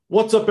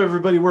What's up,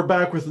 everybody? We're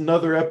back with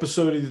another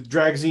episode of the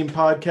Dragzine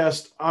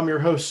Podcast. I'm your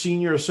host,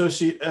 Senior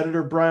Associate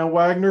Editor Brian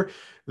Wagner.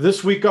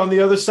 This week on the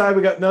other side,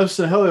 we got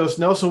Nelson Hoyos.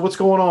 Nelson, what's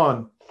going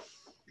on?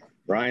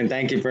 Brian,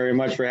 thank you very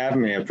much for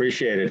having me. I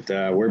appreciate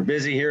it. We're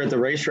busy here at the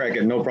racetrack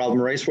at No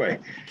Problem Raceway,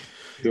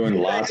 doing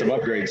lots of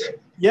upgrades.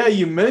 Yeah,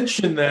 you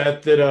mentioned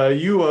that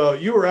you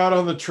were out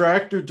on the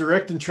tractor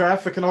directing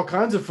traffic and all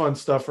kinds of fun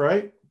stuff,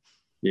 right?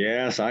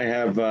 Yes, I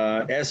have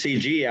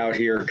SEG out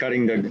here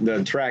cutting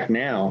the track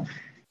now.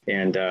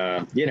 And,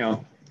 I'm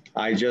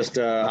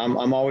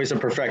always a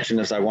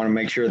perfectionist. I want to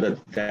make sure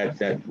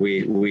that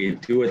we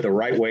do it the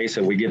right way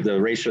so we give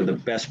the racer the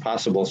best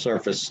possible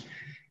surface.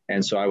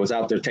 And so I was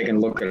out there taking a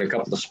look at a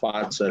couple of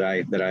spots that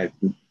I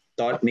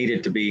thought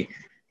needed to be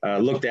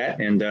looked at.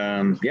 And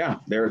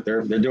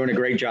they're doing a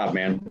great job,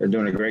 man. They're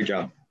doing a great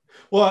job.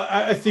 Well,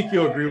 I think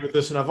you'll agree with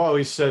this. And I've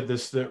always said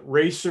this, that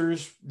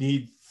racers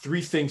need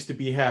three things to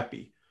be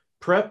happy: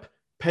 prep,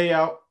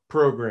 payout,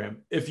 program.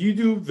 If you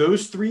do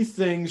those three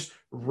things,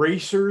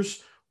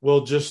 racers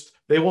will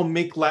they will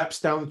make laps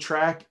down the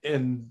track,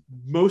 and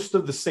most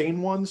of the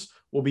sane ones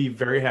will be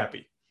very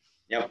happy.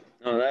 Yep.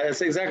 No,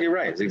 that's exactly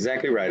right. It's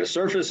exactly right. A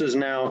surface is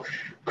now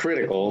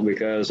critical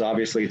because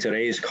obviously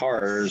today's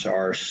cars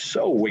are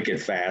so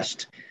wicked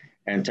fast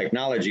and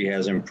technology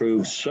has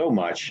improved so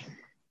much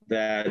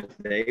that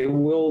they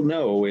will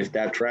know if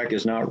that track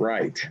is not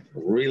right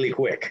really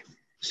quick.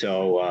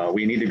 So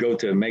we need to go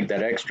to make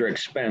that extra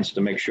expense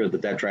to make sure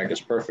that track is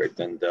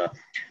perfect. And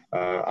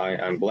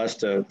I'm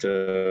blessed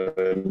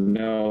to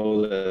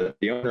know that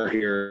the owner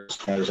here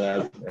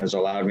has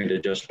allowed me to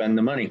just spend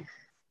the money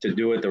to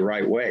do it the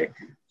right way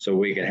so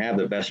we can have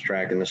the best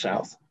track in the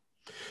South.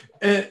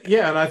 And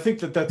I think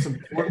that's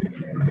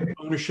important.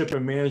 Ownership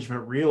and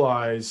management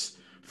realize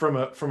from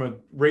a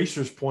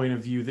racer's point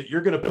of view that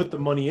you're going to put the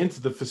money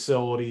into the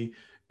facility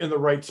in the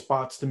right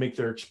spots to make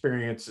their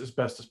experience as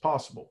best as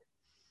possible.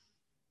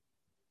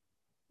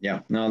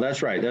 Yeah, no,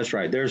 that's right. That's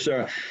right. There's,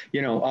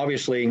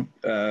 obviously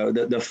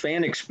the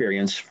fan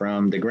experience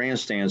from the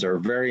grandstands are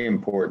very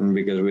important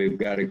because we've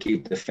got to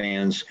keep the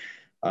fans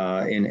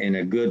in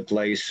a good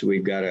place.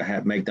 We've got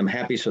to make them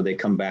happy so they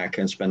come back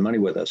and spend money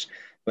with us.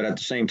 But at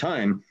the same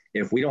time,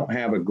 if we don't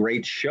have a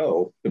great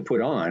show to put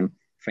on,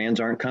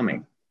 fans aren't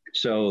coming.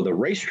 So the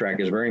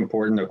racetrack is very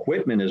important. The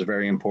equipment is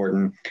very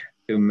important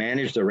to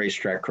manage the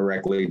racetrack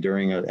correctly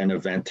during an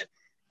event.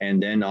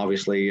 And then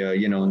obviously,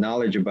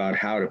 knowledge about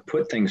how to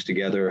put things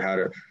together, how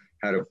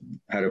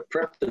to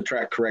prep the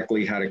track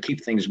correctly, how to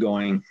keep things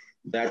going.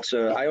 That's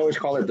I always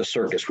call it the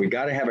circus. We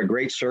got to have a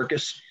great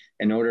circus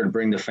in order to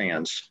bring the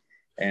fans,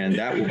 and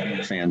that will bring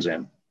the fans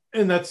in.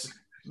 And that's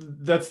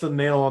the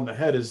nail on the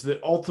head, is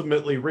that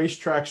ultimately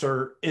racetracks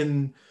are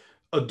in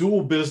a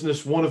dual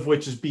business, one of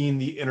which is being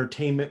the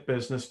entertainment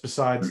business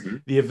besides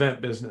the event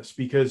business.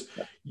 Because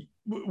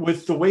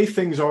with the way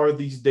things are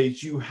these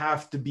days, you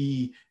have to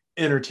be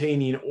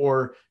entertaining,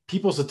 or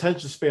people's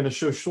attention span is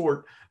so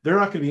short, they're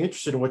not going to be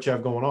interested in what you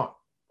have going on.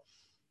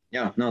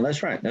 Yeah, no,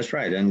 that's right. That's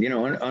right.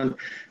 And,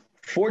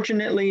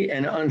 fortunately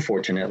and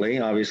unfortunately,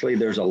 obviously,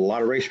 there's a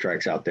lot of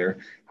racetracks out there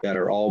that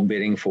are all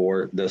bidding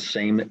for the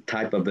same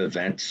type of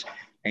events,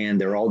 and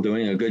they're all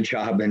doing a good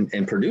job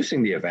in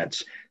producing the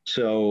events.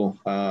 So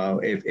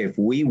if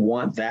we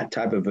want that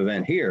type of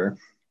event here,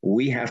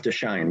 we have to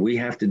shine. We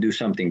have to do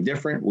something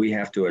different. We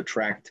have to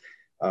attract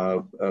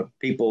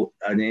people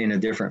in a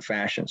different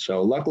fashion.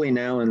 So luckily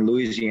now in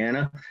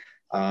Louisiana,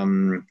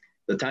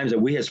 the times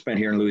that we have spent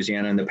here in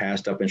Louisiana in the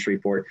past up in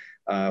Shreveport,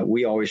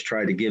 we always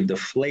try to give the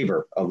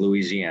flavor of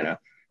Louisiana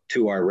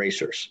to our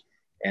racers.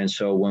 And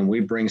so when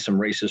we bring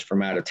some races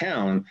from out of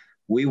town,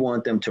 we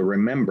want them to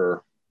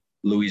remember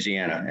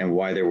Louisiana and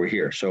why they were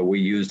here. So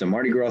we use the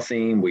Mardi Gras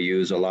theme. We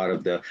use a lot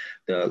of the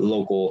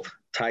local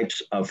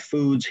types of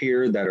foods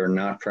here that are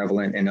not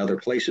prevalent in other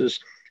places,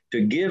 to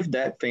give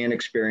that fan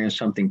experience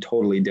something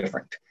totally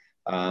different.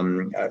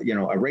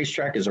 A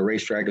racetrack is a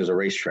racetrack is a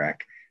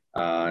racetrack.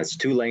 It's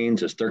 2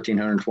 lanes, it's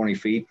 1,320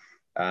 feet,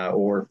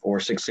 or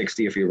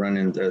 660 if you run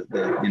into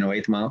the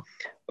eighth mile.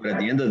 But at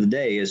the end of the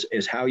day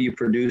is how you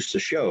produce the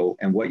show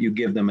and what you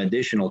give them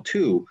additional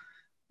to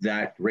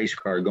that race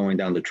car going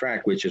down the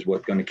track, which is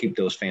what's going to keep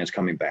those fans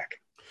coming back.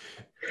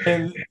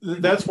 And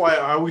that's why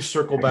I always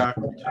circle back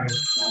to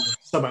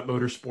Summit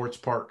Motorsports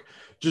Park,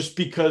 just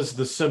because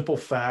the simple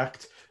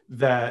fact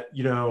that,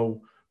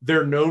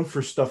 they're known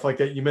for stuff like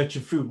that. You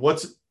mentioned food.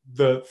 What's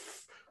the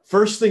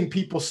first thing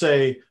people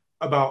say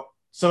about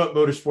Summit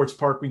Motorsports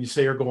Park when you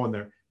say you're going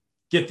there?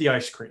 Get the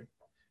ice cream.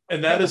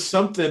 And that is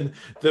something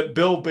that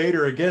Bill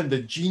Bader, again,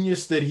 the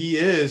genius that he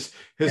is,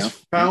 has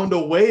found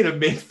a way to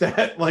make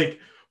that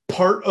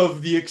part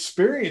of the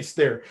experience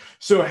there.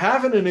 So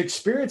having an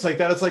experience like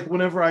that, it's like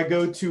whenever I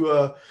go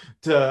to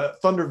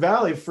Thunder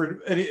Valley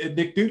for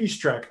Nick Duty's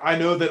track, I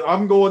know that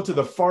I'm going to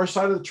the far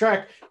side of the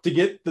track to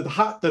get the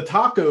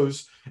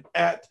tacos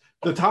at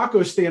the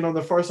taco stand on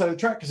the far side of the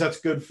track, because that's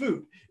good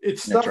food.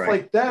 It's stuff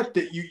like that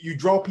you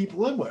draw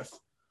people in with.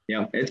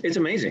 Yeah, it's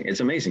amazing.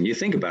 It's amazing. You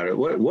think about it.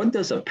 What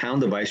does a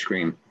pound of ice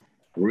cream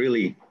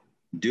really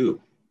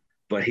do?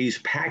 but he's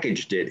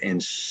packaged it in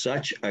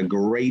such a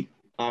great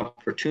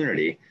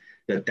opportunity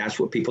that's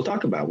what people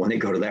talk about when they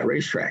go to that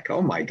racetrack.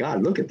 Oh my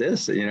God, look at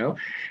this, you know?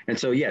 And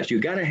so, yes, you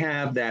got to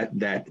have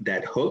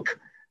that hook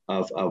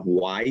of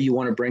why you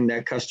want to bring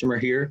that customer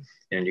here.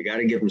 And you got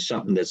to give them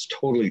something that's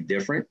totally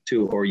different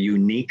or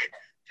unique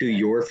to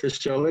your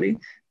facility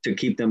to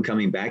keep them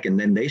coming back. And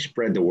then they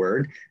spread the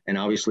word. And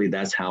obviously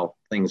that's how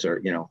things are,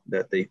 you know,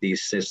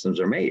 these systems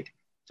are made.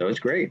 So it's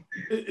great.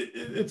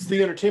 It's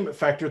the entertainment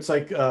factor. It's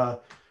like,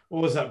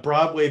 what was that,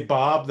 Broadway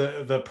Bob,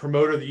 the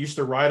promoter that used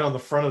to ride on the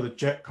front of the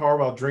jet car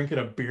while drinking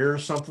a beer or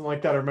something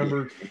like that. I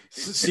remember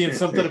seeing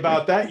something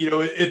about that. You know,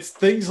 it's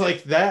things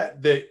like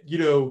that, you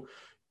know,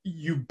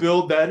 you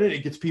build that in,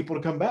 it gets people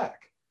to come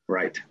back.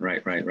 Right.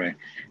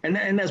 And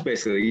that's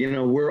basically, you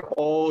know, we're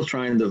all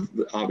trying to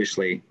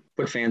obviously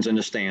put fans in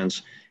the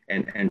stands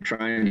and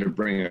trying to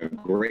bring a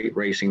great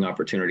racing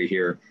opportunity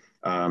here.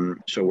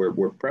 So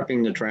we're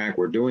prepping the track,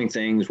 we're doing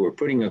things, we're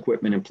putting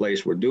equipment in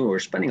place, we're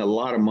spending a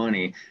lot of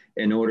money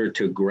in order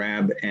to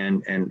grab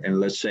and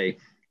let's say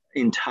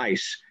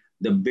entice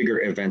the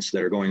bigger events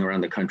that are going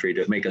around the country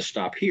to make a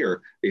stop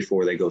here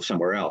before they go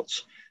somewhere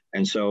else.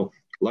 And so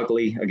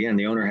luckily, again,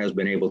 the owner has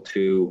been able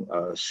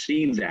to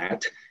see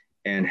that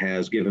and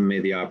has given me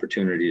the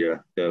opportunity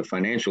to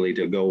financially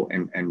to go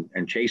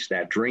and chase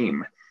that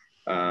dream,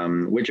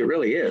 which it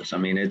really is. I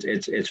mean,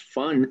 it's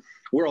fun.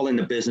 We're all in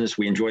the business.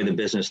 We enjoy the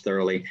business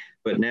thoroughly,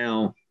 but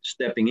now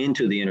stepping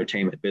into the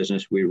entertainment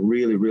business, we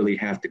really, really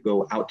have to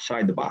go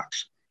outside the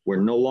box.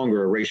 We're no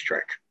longer a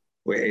racetrack.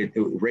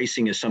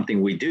 Racing is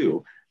something we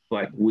do,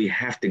 but we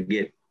have to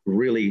get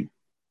really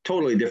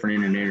totally different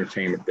in an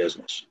entertainment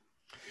business.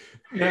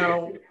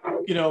 Now,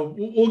 you know,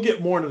 we'll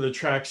get more into the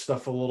track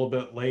stuff a little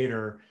bit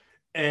later.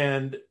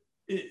 And,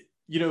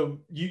 you know,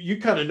 you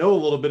kind of know a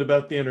little bit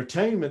about the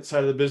entertainment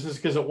side of the business,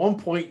 because at one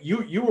point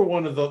you were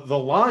one of the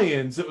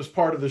lions that was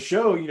part of the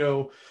show. You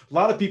know, a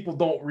lot of people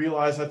don't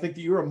realize, I think,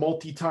 that you were a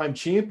multi-time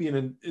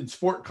champion in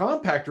sport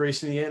compact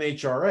racing, the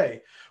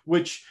NHRA,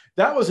 which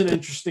that was an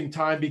interesting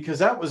time because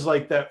that was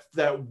like that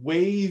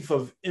wave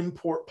of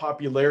import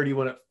popularity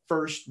when it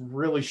first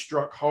really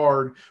struck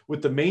hard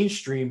with the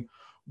mainstream.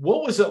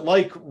 What was it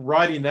like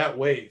riding that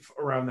wave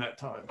around that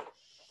time?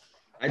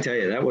 I tell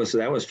you, that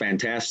was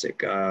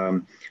fantastic.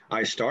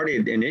 I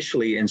started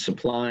initially in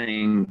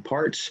supplying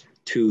parts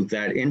to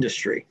that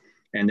industry,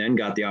 and then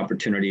got the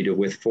opportunity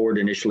with Ford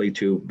initially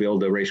to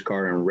build a race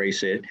car and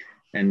race it.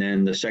 And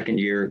then the second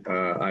year,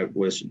 I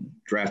was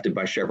drafted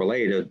by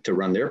Chevrolet to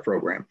run their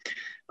program.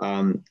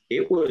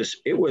 It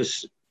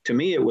was to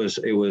me, it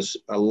was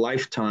a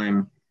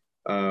lifetime,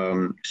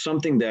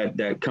 something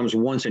that comes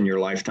once in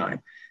your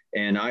lifetime.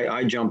 And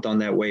I jumped on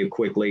that wave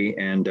quickly,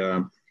 and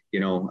you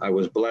know, I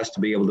was blessed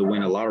to be able to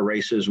win a lot of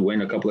races,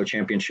 win a couple of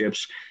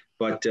championships,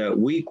 but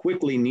we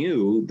quickly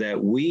knew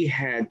that we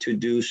had to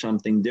do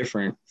something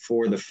different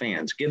for the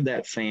fans, give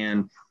that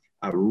fan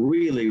a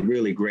really,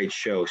 really great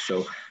show.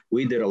 So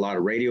we did a lot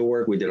of radio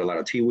work. We did a lot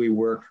of TV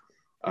work.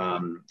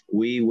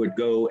 We would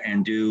go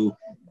and do,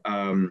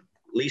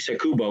 Lisa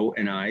Kubo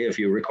and I, if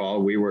you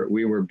recall, we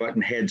were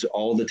button heads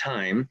all the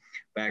time,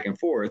 back and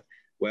forth.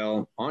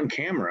 Well, on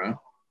camera,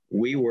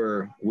 we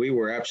were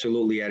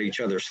absolutely at each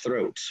other's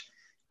throats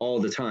all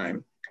the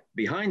time.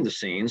 Behind the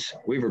scenes,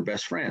 we were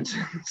best friends.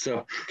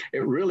 So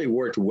it really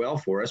worked well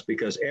for us,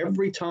 because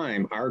every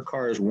time our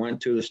cars went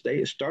to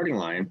the starting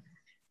line,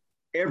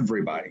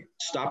 everybody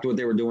stopped what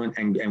they were doing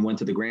and went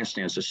to the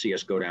grandstands to see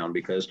us go down,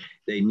 because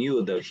they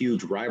knew the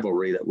huge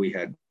rivalry that we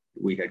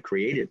had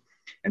created.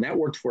 And that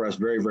worked for us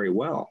very, very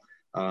well.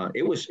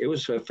 It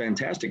was a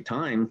fantastic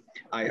time.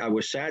 I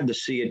was sad to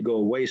see it go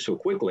away so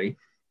quickly.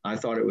 I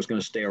thought it was going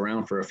to stay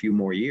around for a few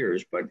more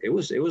years, but it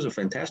was a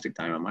fantastic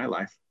time in my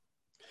life.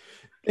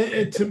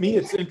 And to me,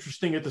 it's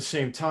interesting at the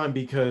same time,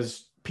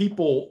 because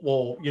people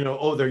will, you know,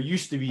 oh, there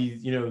used to be,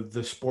 you know,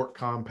 the Sport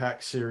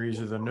Compact series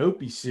or the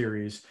Nopi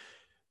series.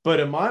 But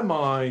in my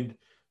mind,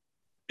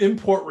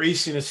 import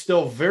racing is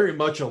still very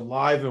much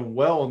alive and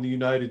well in the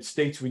United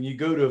States. When you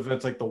go to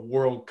events like the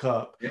World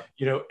Cup,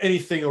 you know,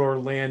 anything in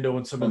Orlando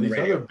and some of these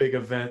other big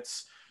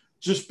events,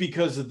 just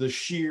because of the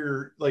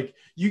sheer, like,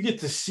 you get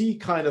to see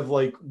kind of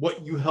like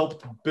what you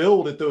helped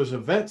build at those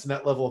events and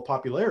that level of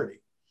popularity.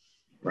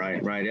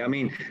 Right. I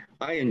mean,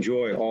 I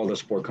enjoy all the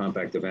sport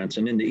compact events,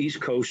 and in the East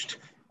Coast,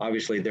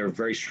 obviously they're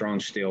very strong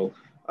still.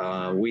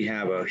 We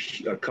have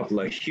a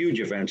couple of huge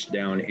events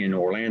down in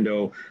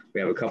Orlando.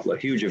 We have a couple of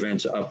huge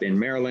events up in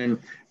Maryland.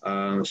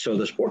 So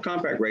the sport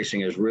compact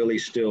racing is really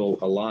still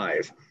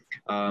alive,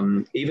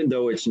 even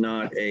though it's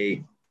not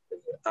a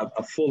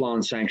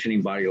full-on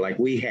sanctioning body like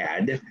we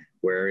had,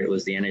 where it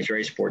was the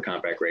NHRA Sport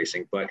Compact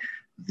Racing. But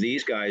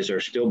these guys are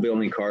still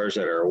building cars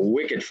that are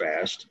wicked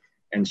fast.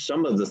 And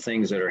some of the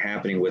things that are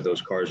happening with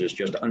those cars is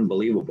just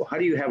unbelievable. How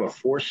do you have a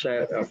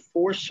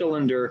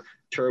four-cylinder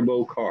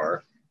turbo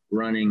car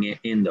running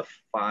in the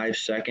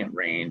 5-second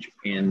range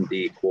in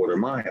the quarter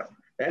mile?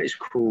 That is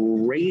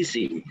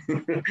crazy.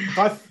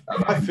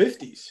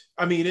 550s.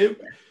 I mean,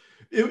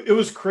 it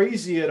was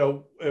crazy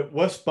at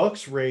West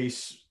Bucks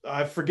race.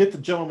 I forget the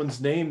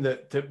gentleman's name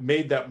that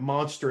made that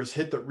monstrous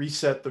hit that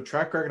reset the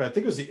track record. I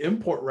think it was the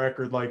import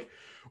record. Like,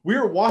 we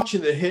were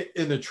watching the hit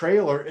in the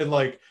trailer, and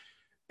like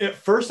at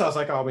first I was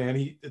like, oh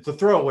man, it's a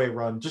throwaway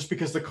run, just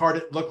because the car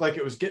didn't look like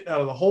it was getting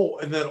out of the hole.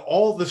 And then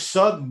all of a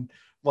sudden,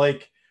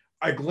 like,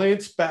 I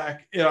glance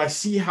back and I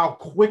see how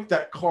quick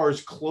that car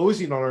is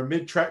closing on our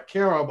mid-track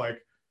camera. I'm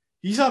like,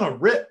 he's on a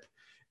rip.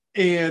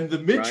 And the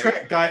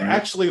mid-track guy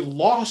actually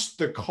lost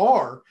the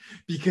car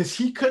because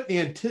he couldn't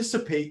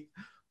anticipate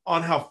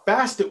on how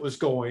fast it was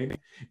going.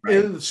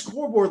 And the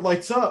scoreboard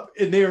lights up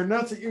and they are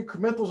nuts at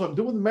incrementals. I'm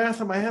doing the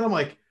math in my head. I'm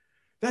like,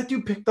 that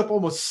dude picked up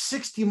almost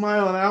 60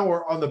 mile an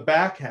hour on the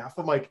back half.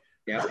 I'm like,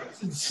 yeah,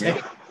 that's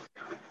insane.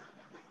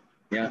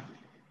 Yeah.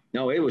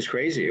 No, it was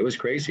crazy. It was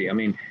crazy. I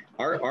mean,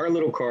 our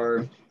little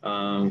car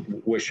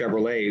with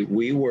Chevrolet,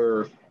 we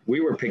were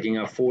picking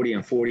up 40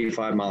 and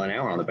 45 mile an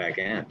hour on the back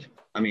end.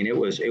 I mean, it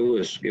was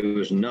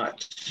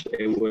nuts.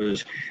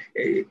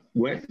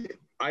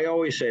 I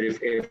always said,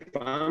 if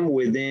I'm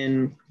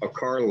within a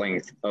car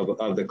length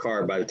of the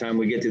car, by the time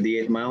we get to the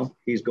 8th mile,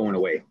 he's going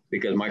away,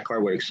 because my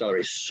car would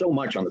accelerate so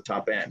much on the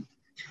top end.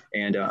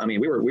 And I mean,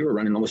 we were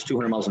running almost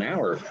 200 miles an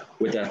hour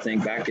with that thing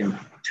back in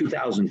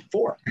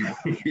 2004,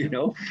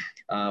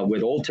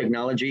 with old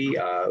technology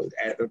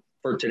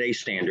for today's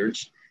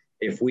standards.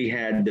 If we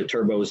had the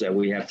turbos that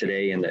we have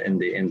today and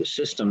the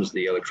systems,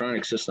 the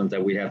electronic systems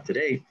that we have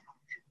today,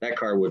 that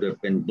car would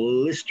have been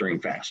blistering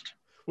fast.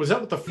 Was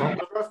that with the front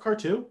wheel drive car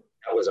too?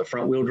 That was a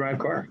front wheel drive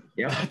car.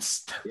 Yeah.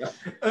 That's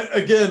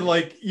again,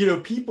 like,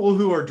 people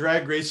who are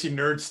drag racing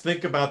nerds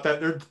think about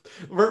that. They're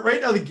right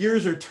now, the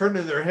gears are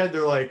turning in their head.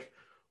 They're like,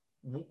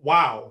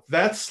 wow,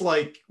 that's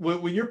like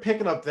when you're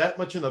picking up that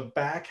much in the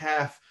back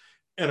half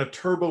and a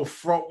turbo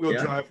front wheel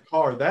drive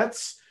car,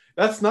 that's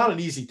not an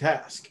easy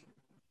task.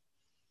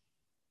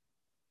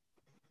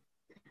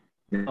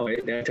 No,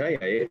 I tell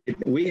you,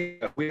 we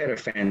had a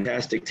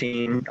fantastic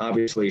team.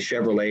 Obviously,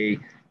 Chevrolet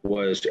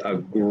was a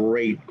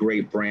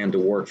great brand to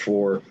work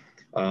for.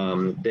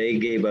 They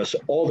gave us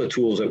all the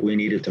tools that we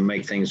needed to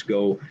make things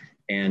go,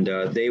 and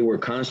they were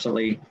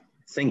constantly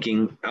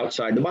thinking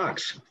outside the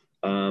box.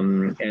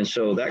 And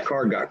so that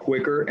car got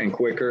quicker and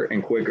quicker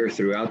and quicker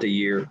throughout the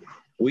year.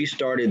 We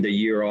started the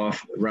year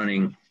off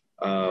running,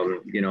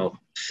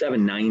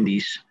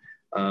 790s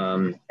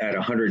at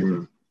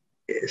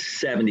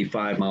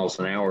 175 miles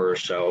an hour or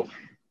so.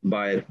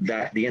 By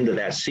the end of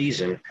that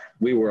season,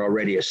 we were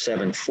already at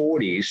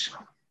 740s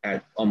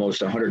at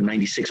almost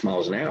 196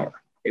 miles an hour.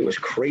 It was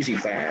crazy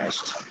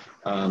fast.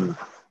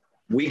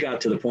 We got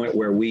to the point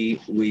where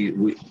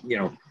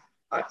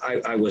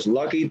I was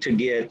lucky to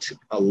get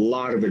a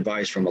lot of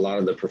advice from a lot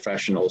of the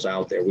professionals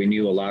out there. We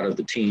knew a lot of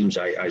the teams.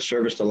 I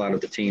serviced a lot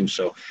of the teams,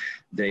 so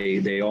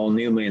they all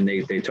knew me and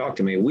they talked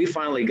to me. We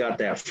finally got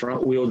that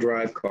front wheel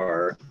drive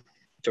car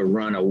to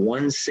run a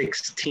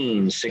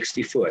 116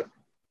 60 foot,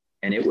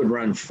 and it would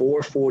run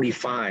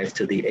 445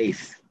 to the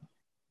 8th.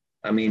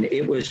 I mean,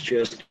 it was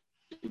just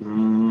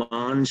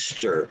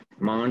monster.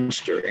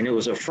 And it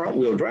was a front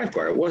wheel drive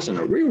car. It wasn't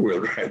a rear wheel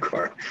drive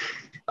car.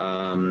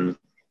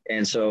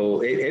 And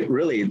so it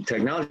really,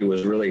 technology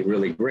was really,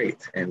 really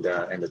great. And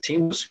the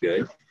team was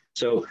good.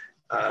 So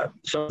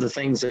some of the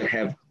things that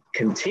have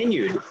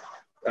continued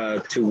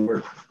to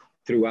work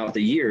throughout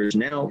the years.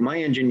 Now, my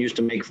engine used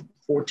to make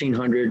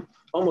 1,400,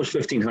 almost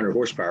 1,500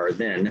 horsepower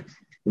then.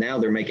 Now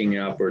they're making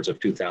upwards of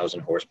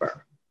 2,000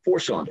 horsepower.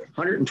 4-cylinder,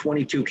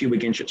 122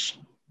 cubic inches.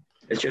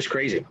 It's just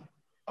crazy.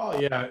 Oh,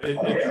 yeah.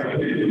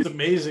 It's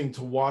amazing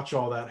to watch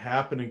all that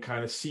happen and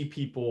kind of see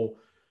people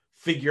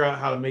figure out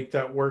how to make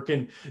that work.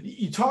 And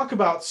you talk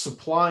about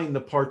supplying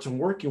the parts and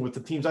working with the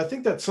teams. I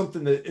think that's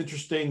something that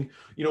interesting.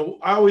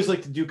 I always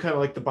like to do kind of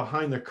like the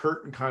behind the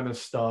curtain kind of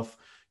stuff.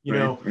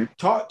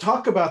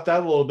 Talk about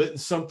that a little bit, and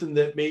something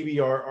that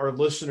maybe our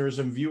listeners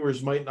and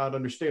viewers might not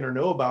understand or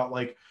know about,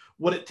 like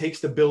what it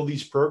takes to build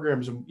these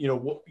programs and,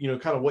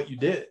 kind of what you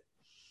did.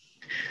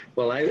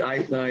 Well,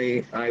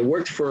 I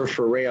worked for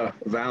FREA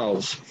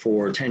Valves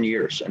for 10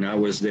 years, and I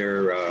was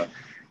their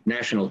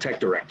national tech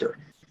director.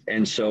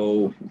 And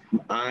so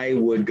I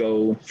would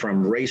go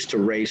from race to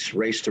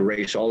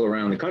race all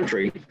around the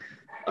country,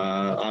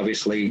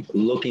 obviously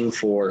looking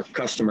for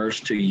customers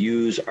to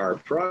use our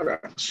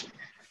products.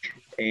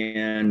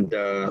 And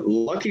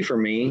lucky for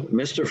me,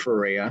 Mr.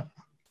 FREA,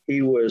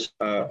 he was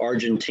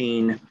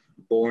Argentine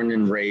born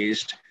and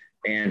raised,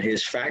 and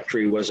his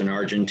factory was in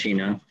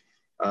Argentina.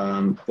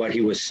 But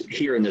he was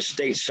here in the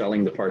States,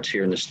 selling the parts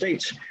here in the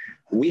States.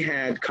 We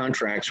had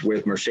contracts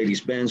with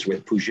Mercedes-Benz,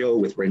 with Peugeot,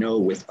 with Renault,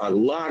 with a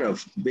lot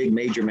of big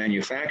major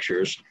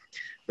manufacturers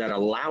that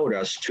allowed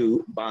us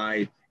to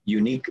buy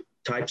unique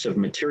types of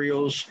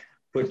materials,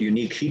 put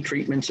unique heat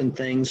treatments and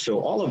things. So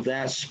all of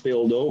that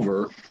spilled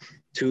over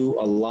to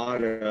a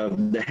lot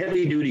of the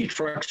heavy duty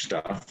truck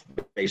stuff,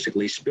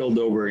 basically spilled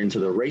over into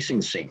the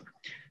racing scene.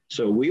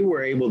 So we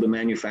were able to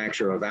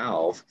manufacture a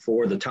valve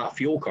for the top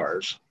fuel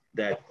cars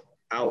that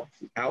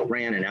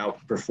outran and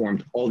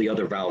outperformed all the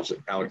other valves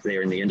out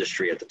there in the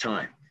industry at the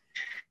time.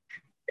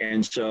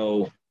 And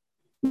so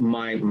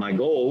my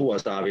goal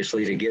was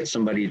obviously to get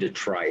somebody to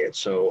try it.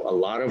 So a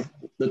lot of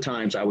the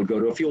times I would go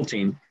to a fuel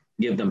team,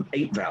 give them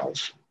 8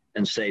 valves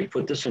and say,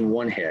 put this in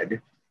one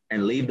head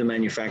and leave the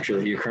manufacturer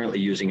that you're currently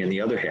using in the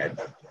other head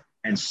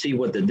and see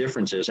what the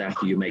difference is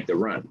after you make the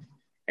run.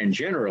 And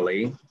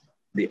generally,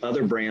 the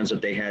other brands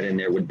that they had in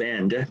there would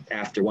bend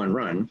after one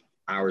run,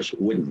 ours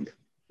wouldn't.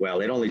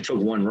 Well, it only took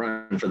one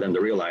run for them to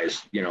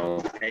realize,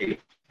 hey,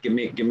 give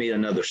me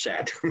another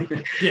set.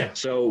 Yeah.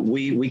 So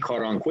we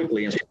caught on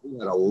quickly, and so we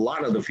had a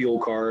lot of the fuel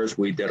cars.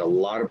 We did a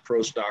lot of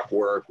pro stock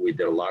work. We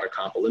did a lot of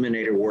comp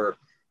eliminator work.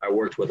 I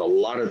worked with a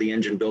lot of the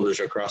engine builders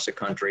across the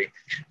country.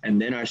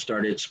 And then I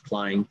started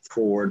supplying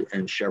Ford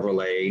and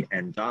Chevrolet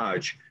and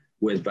Dodge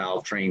with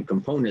valve train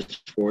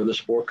components for the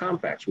sport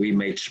compacts. We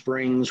made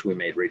springs, we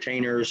made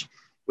retainers,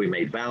 we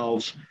made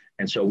valves.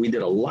 And so we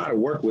did a lot of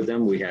work with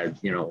them. We had,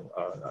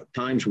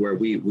 times where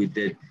we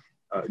did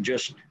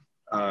Roush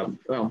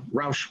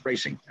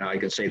Racing. I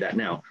can say that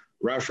now.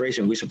 Roush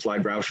Racing, we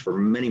supplied Roush for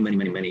many, many,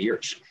 many, many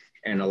years.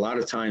 And a lot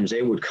of times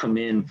they would come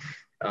in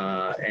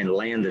and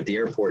land at the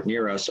airport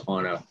near us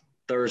on a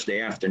Thursday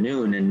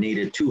afternoon and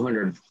needed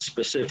 200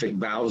 specific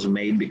valves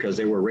made because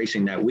they were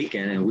racing that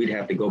weekend. And we'd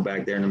have to go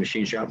back there in the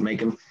machine shop, make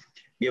them,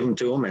 give them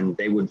to them, and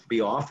they would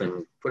be off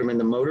and put them in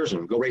the motors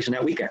and go racing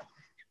that weekend.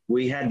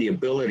 We had the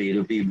ability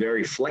to be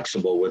very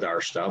flexible with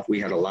our stuff. We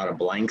had a lot of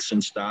blanks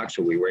in stock,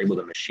 so we were able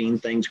to machine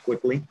things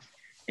quickly.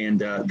 And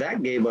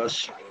that gave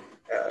us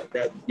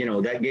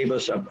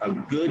a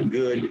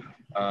good,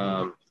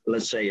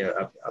 let's say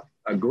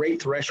a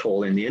great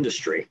threshold in the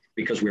industry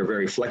because we were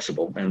very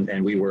flexible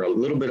and we were a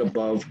little bit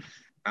above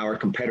our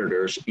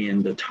competitors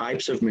in the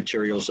types of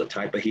materials, the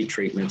type of heat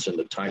treatments, and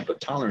the type of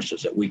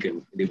tolerances that we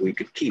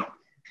could keep.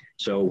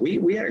 So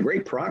we had a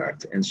great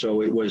product. And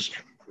so it was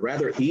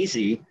rather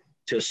easy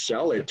to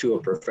sell it to a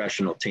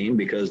professional team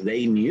because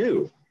they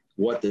knew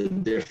what the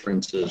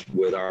differences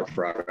with our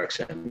products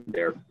and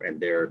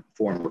their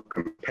former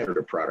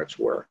competitor products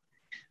were.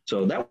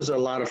 So that was a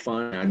lot of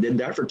fun. I did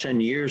that for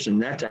 10 years,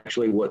 and that's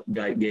actually what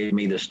gave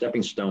me the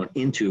stepping stone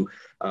into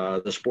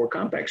the sport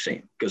compact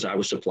scene because I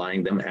was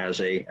supplying them as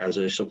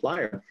a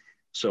supplier.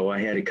 So I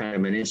had a kind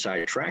of an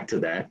inside track to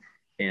that.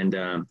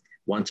 And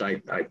once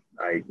I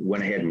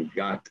went ahead and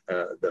got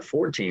the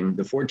Ford team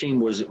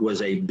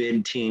was a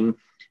bid team,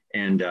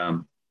 and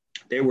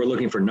they were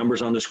looking for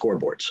numbers on the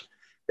scoreboards.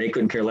 They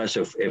couldn't care less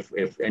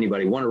if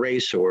anybody won a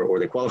race or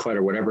they qualified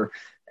or whatever.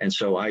 And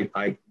so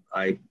I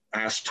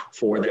asked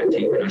for that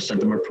team and I sent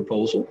them a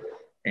proposal.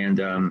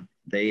 And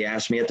they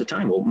asked me at the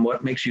time, well,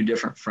 what makes you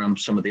different from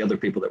some of the other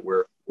people that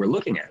we're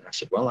looking at? And I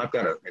said, well, I've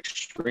got an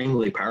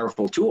extremely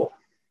powerful tool.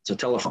 It's a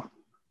telephone.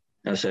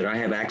 I said, I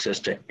have access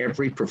to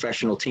every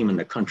professional team in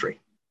the country.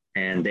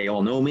 And they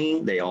all know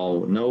me. They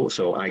all know.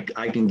 So I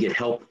can get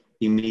help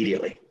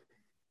immediately.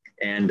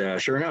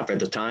 And sure enough, at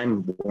the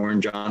time,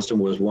 Warren Johnson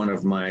was one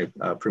of my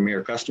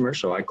premier customers.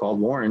 So I called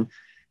Warren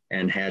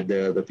and had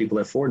the people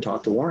at Ford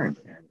talk to Warren.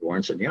 And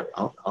Warren said, yeah,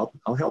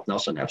 I'll help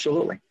Nelson,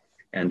 absolutely.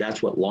 And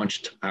that's what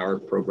launched our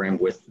program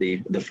with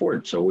the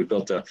Ford. So we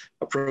built a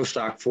pro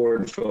stock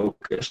Ford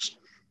Focus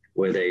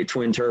with a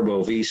twin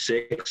turbo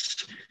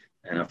V6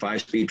 and a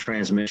 5-speed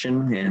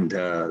transmission. And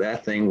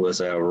that thing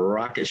was a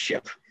rocket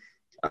ship.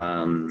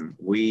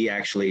 We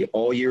actually,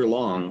 all year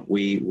long,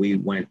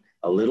 we went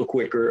a little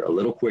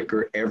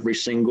quicker every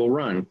single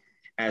run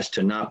as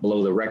to not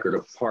blow the record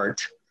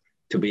apart,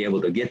 to be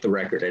able to get the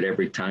record at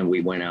every time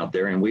we went out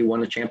there, and we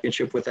won a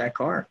championship with that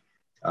car.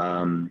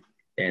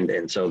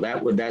 And so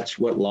that's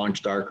what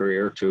launched our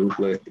career too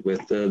with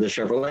the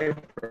Chevrolet.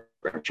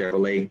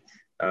 Chevrolet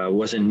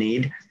was in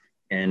need,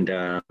 and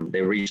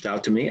they reached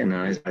out to me, and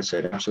I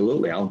said,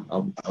 absolutely,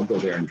 I'll go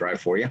there and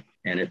drive for you.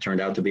 And it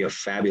turned out to be a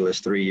fabulous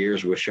 3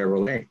 years with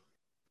Chevrolet.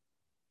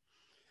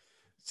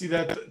 See,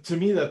 that to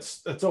me,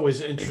 that's always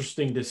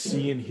interesting to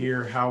see and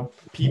hear how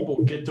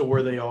people get to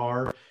where they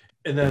are,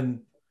 and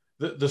then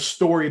the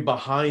story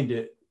behind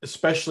it,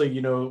 especially,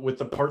 with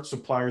the part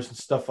suppliers and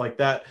stuff like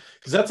that,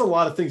 because that's a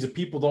lot of things that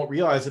people don't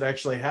realize that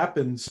actually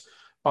happens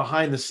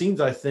behind the scenes,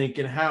 I think,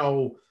 and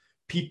how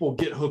people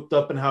get hooked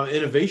up and how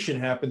innovation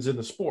happens in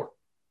the sport.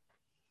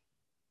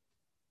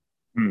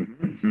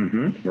 Mm-hmm,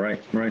 mm-hmm.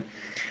 Right.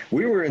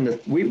 We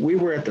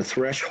were at the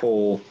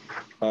threshold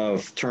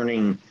of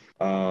turning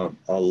a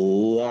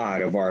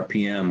lot of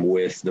RPM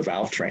with the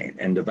valve train.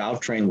 And the valve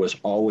train was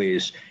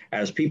always,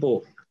 as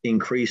people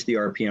increased the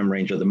RPM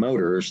range of the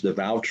motors, the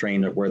valve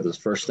train were the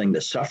first thing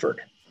that suffered.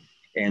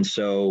 And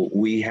so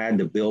we had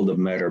to build a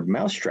better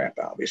mousetrap,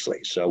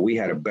 obviously. So we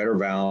had a better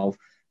valve,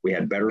 we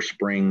had better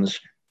springs,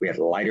 we had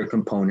lighter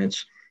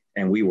components,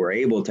 and we were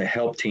able to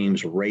help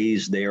teams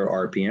raise their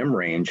RPM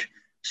range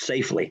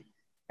safely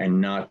and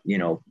not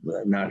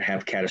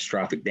have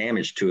catastrophic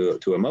damage to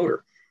a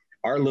motor.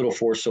 Our little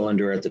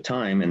 4-cylinder at the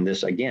time, and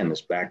this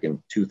back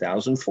in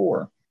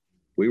 2004,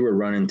 we were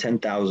running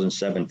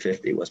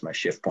 10,750 was my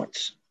shift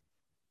points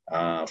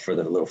for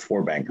the little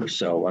 4-banker.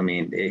 So, I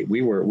mean,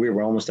 we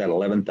were almost at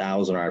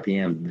 11,000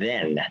 RPM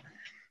then.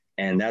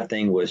 And that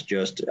thing was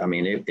just, I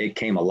mean, it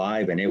came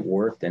alive and it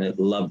worked and it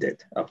loved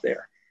it up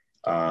there.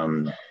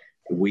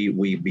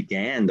 we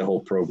began the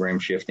whole program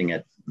shifting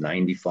at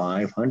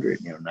 9,500,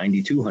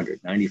 9,200,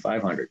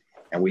 9,500.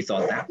 And we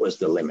thought that was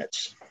the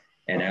limits.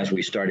 And as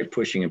we started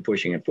pushing and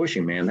pushing and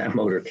pushing, man, that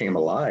motor came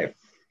alive.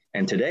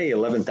 And today,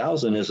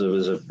 11,000 is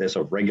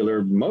a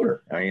regular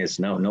motor. I mean, it's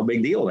no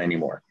big deal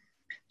anymore.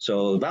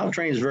 So valve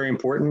train is very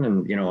important.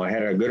 And, I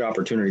had a good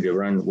opportunity to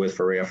run with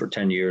Ferreira for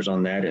 10 years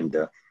on that. And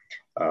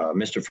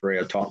Mr.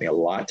 Ferreira taught me a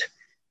lot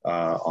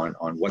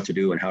on what to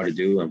do and how to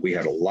do. And we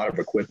had a lot of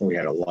equipment. We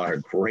had a lot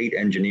of great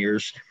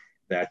engineers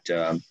that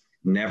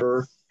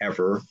never,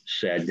 ever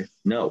said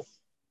no.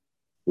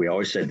 We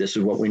always said, this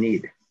is what we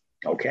need.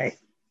 Okay,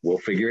 we'll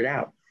figure it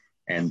out.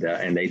 And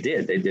they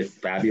did. They did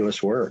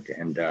fabulous work.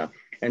 And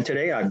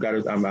today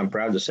I'm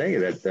proud to say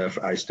that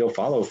I still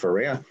follow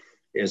Ferreira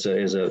is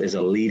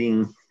a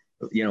leading,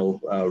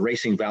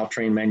 racing valve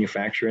train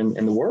manufacturer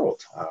in the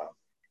world.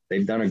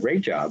 They've done a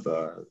great job.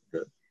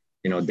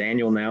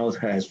 Daniel now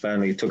has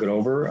finally took it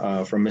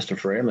over from Mr.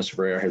 Ferreira. Mr.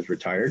 Ferreira has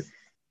retired.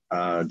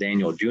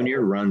 Daniel Jr.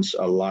 runs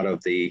a lot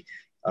of the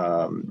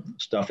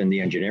stuff in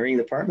the engineering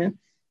department.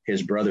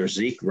 His brother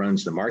Zeke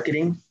runs the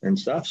marketing and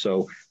stuff.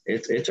 So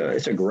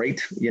it's a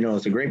great,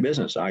 it's a great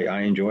business. I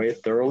enjoy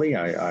it thoroughly.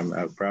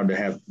 I'm proud to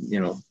have,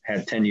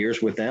 had 10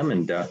 years with them,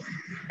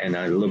 and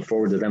I look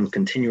forward to them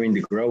continuing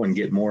to grow and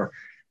get more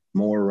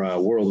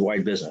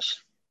worldwide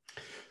business.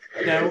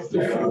 Now,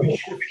 before we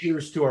shift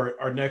gears to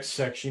our next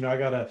section, I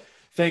got to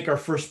thank our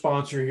first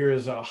sponsor here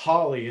is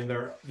Holley and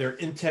their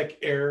Intech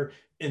Air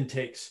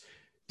intakes.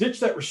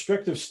 Ditch that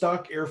restrictive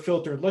stock air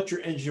filter and let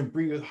your engine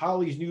breathe with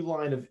Holley's new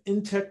line of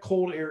Intech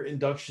cold air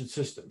induction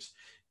systems.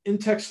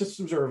 Intech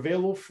systems are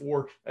available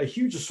for a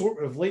huge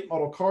assortment of late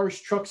model cars,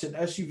 trucks, and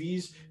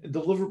SUVs, and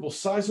deliverable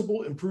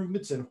sizable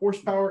improvements in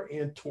horsepower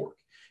and torque.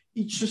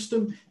 Each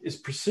system is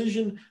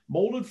precision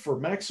molded for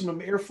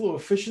maximum airflow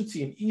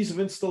efficiency and ease of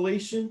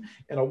installation,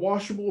 and a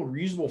washable and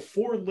reusable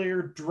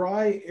 4-layer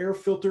dry air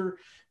filter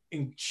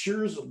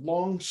ensures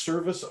long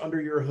service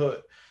under your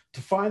hood.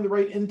 To find the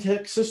right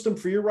Intech system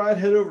for your ride,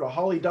 head over to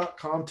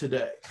holley.com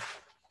today.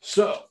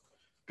 So,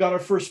 got our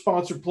first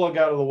sponsor plug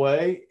out of the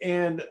way,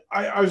 and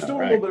I was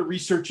doing a little bit of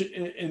research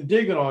and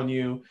digging on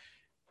you,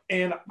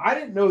 and I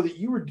didn't know that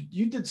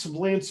you did some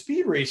land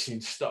speed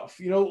racing stuff.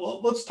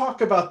 Let's talk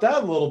about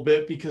that a little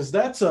bit, because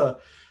that's a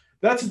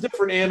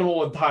different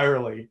animal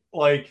entirely.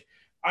 Like,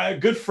 a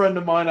good friend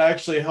of mine, I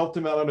actually helped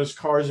him out on his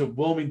cars at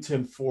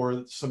Wilmington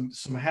for some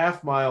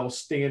half mile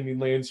standing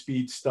land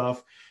speed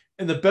stuff.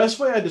 And the best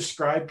way I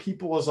describe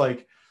people is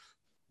like,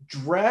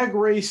 drag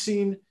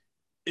racing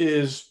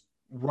is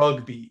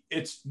rugby.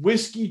 It's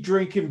whiskey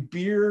drinking,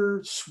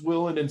 beer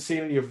swilling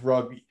insanity of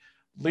rugby.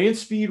 Land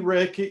speed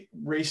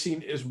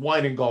racing is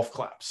wine and golf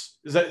claps.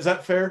 Is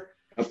that fair?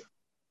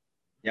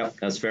 Yep,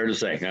 that's fair to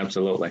say.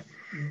 Absolutely.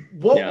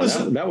 What was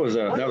that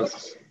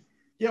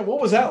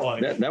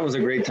like? That was a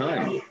great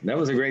time. That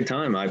was a great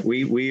time.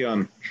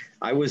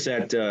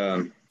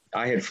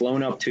 I had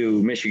flown up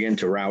to Michigan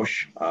to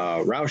Roush.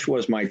 Roush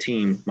was my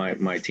team,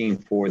 my team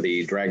for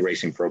the drag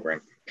racing program.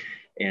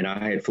 And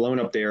I had flown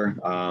up there.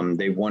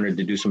 They wanted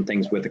to do some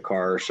things with the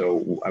car.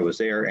 So I was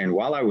there. And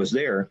while I was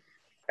there,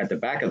 at the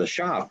back of the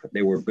shop,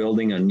 they were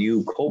building a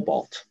new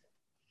Cobalt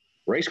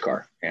race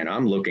car. And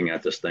I'm looking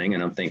at this thing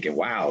and I'm thinking,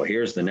 wow,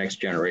 here's the next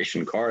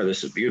generation car.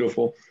 This is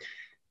beautiful.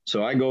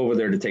 So I go over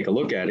there to take a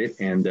look at it.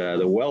 And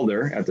the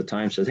welder at the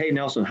time says, hey,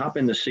 Nelson, hop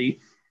in the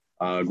seat.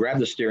 Grab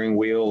the steering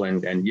wheel,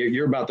 and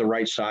you're about the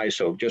right size.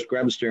 So just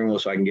grab the steering wheel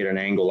so I can get an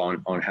angle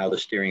on how the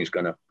steering is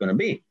gonna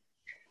be.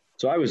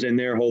 So I was in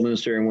there holding the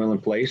steering wheel in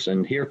place,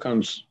 and here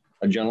comes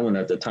a gentleman.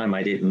 At the time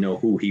I didn't know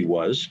who he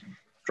was,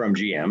 from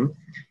GM,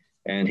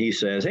 and he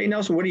says, "Hey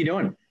Nelson, what are you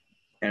doing?"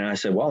 And I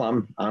said,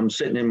 "Well, I'm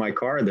sitting in my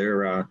car.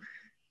 They're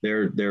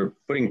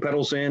putting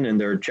pedals in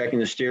and they're checking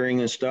the steering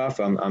and stuff.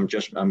 I'm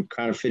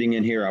kind of fitting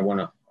in here. I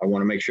want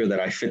to make sure that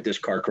I fit this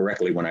car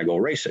correctly when I go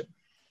race it."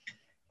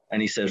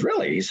 And he says,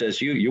 "Really?" He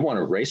says, you want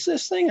to race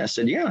this thing? I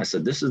said, "Yeah." I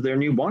said, "This is their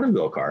new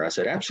Bonneville car." I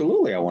said,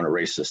 "Absolutely, I want to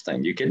race this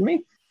thing. You kidding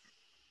me?"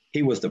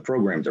 He was the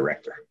program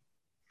director.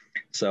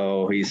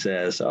 So he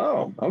says,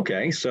 "Oh,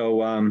 okay."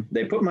 So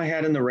they put my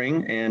hat in the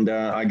ring, and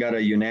I got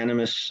a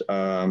unanimous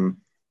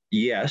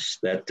yes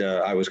that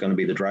I was going to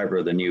be the driver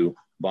of the new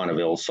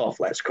Bonneville Salt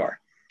Flats car.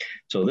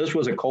 So this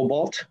was a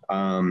Cobalt.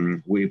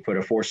 We put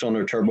a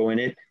 4-cylinder turbo in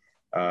it,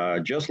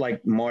 just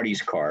like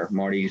Marty's car.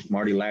 Marty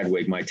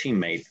Ladwig, my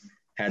teammate,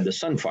 had the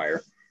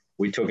Sunfire.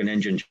 We took an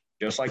engine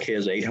just like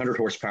his, 800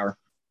 horsepower,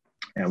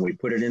 and we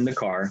put it in the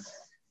car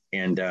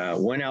and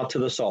went out to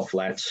the Salt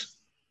Flats.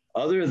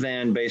 Other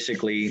than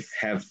basically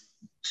have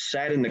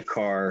sat in the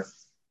car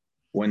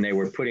when they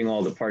were putting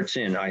all the parts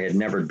in, I had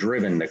never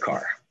driven the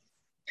car.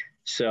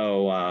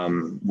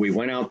 So we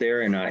went out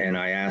there, and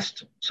I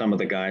asked some of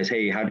the guys,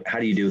 "Hey, how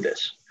do you do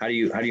this? How do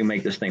you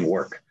make this thing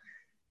work?"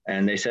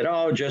 And they said,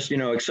 "Oh, just,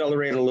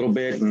 accelerate a little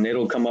bit and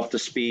it'll come up to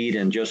speed,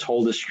 and just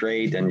hold it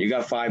straight. And you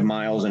got 5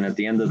 miles. And at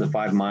the end of the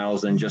 5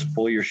 miles, then just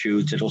pull your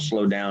chutes. It'll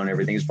slow down.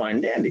 Everything's fine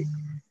and dandy."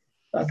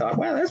 I thought,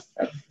 well,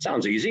 that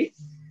sounds easy.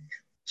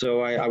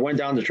 So I went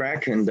down the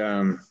track and,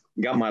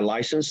 got my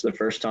license the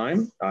first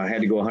time. I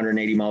had to go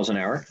 180 miles an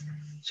hour.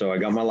 So I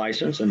got my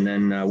license and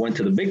then went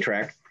to the big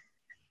track.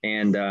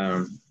 And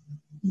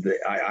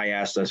I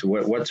asked, I said,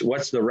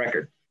 what's the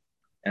record?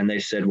 And they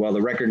said, well,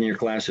 the record in your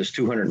class is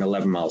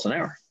 211 miles an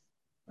hour.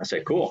 I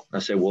said, cool. I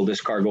said, will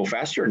this car go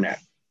faster than that?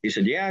 He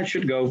said, yeah, it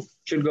should go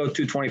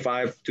 225,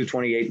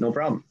 228, no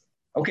problem.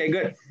 Okay,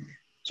 good.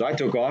 So I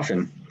took off,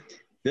 and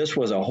this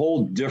was a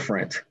whole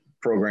different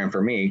program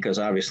for me because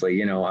obviously,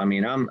 you know, I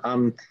mean,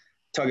 I'm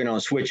tugging on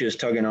switches,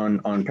 tugging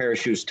on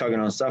parachutes, tugging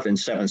on stuff in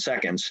 7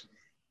 seconds.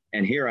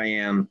 And here I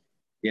am,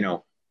 you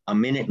know, a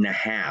minute and a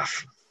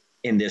half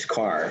in this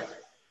car,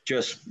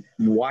 just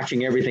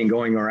watching everything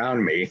going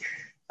around me.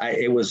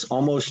 It was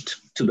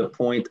almost to the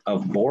point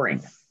of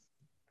boring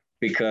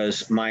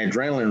because my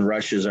adrenaline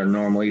rushes are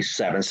normally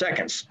 7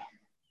 seconds.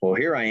 Well,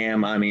 here I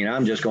am. I mean,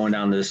 I'm just going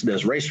down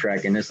this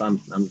racetrack, and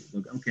I'm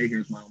okay.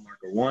 Here's mile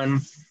marker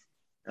 1.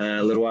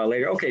 A little while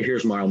later, okay,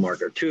 here's mile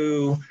marker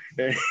 2,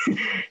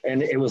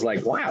 and it was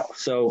like, wow.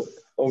 So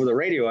over the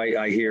radio,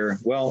 I hear,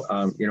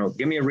 well, you know,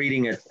 give me a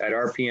reading at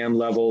RPM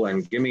level,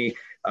 and give me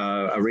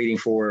a reading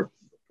for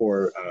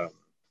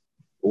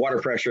water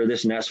pressure,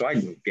 this and that. So I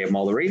gave them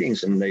all the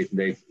readings, and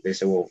they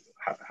said, well,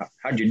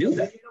 how'd you do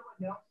that?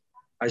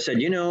 I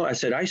said, you know, I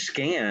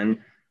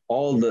scan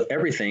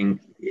everything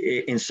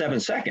in 7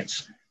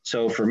 seconds.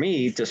 So for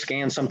me to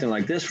scan something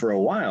like this for a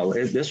while,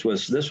 this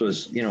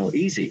was, you know,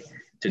 easy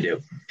to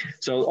do.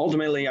 So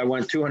ultimately I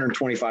went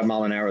 225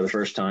 mile an hour the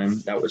first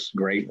time. That was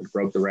great. It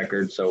broke the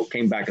record. So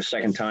came back a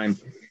second time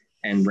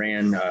and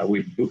ran,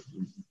 we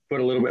put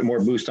a little bit more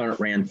boost on it,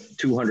 ran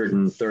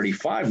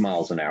 235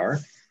 miles an hour.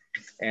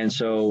 And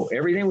so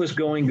everything was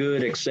going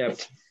good,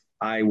 except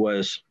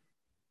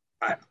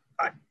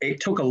it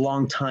took a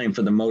long time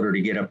for the motor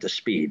to get up to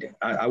speed.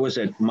 I was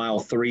at mile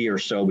 3 or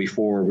so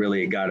before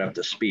really it got up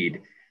to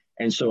speed.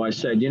 And so I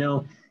said, you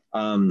know,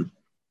 I'm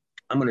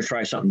going to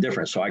try something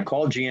different. So I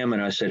called GM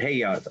and I said,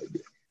 hey,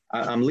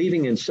 I'm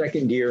leaving in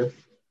second gear.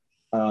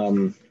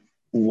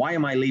 Why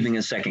am I leaving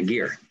in second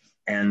gear?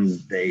 And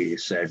they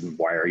said,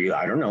 why are you?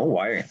 I don't know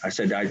why. I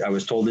said, I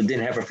was told it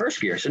didn't have a first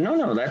gear. I said,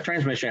 no, that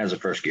transmission has a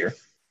first gear.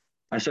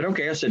 I said,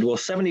 okay. I said, well,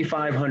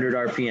 7,500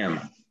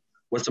 RPM.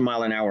 What's a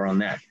mile an hour on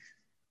that?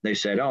 They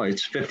said, oh,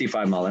 it's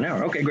 55 mile an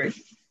hour. Okay, great.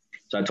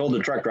 So I told the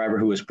truck driver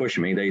who was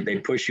pushing me, they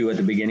push you at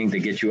the beginning to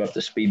get you up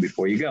to speed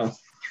before you go.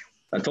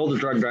 I told the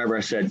truck driver,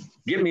 I said,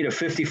 get me to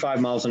 55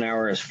 miles an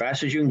hour as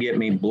fast as you can get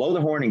me, blow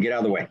the horn and get out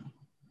of the way.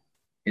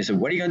 He said,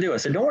 what are you going to do? I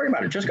said, don't worry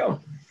about it, just go.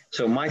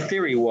 So my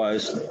theory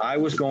was I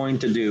was going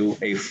to do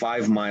a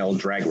 5-mile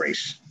drag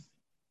race.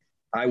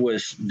 I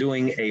was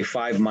doing a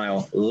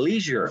 5-mile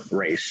leisure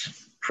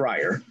race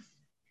prior,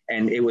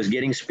 and it was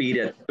getting speed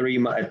at 3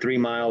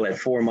 mile, at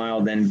 4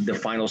 mile, then the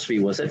final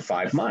speed was at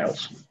 5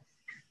 miles.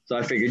 So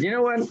I figured, you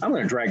know what, I'm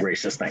going to drag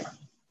race this thing.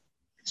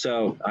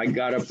 So I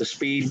got up to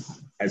speed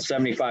at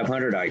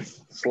 7,500. I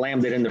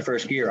slammed it in the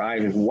first gear. I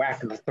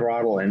whacked the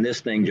throttle, and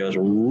this thing just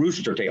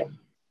rooster tailed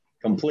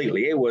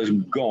completely. It was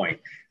going.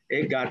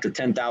 It got to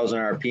 10,000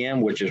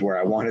 RPM, which is where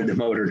I wanted the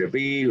motor to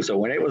be. So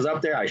when it was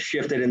up there, I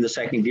shifted into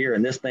second gear,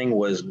 and this thing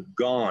was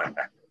gone.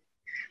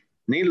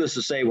 Needless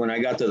to say, when I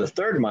got to the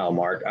 3rd mile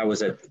mark, I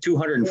was at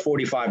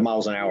 245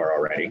 miles an hour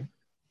already,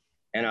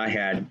 and I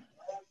had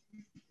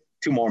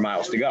 2 more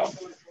miles to go.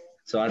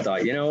 So I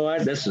thought, you know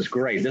what, this is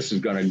great. This is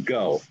going to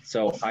go.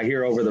 So I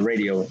hear over the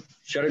radio,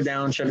 shut it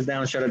down, shut it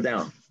down, shut it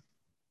down.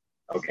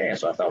 Okay,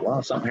 so I thought,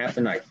 well, something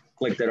happened. I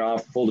clicked it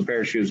off, pulled the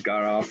parachutes,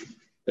 got off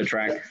the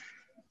track.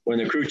 When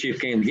the crew chief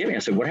came to get me, I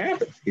said, what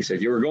happened? He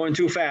said, you were going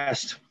too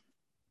fast.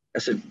 I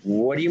said,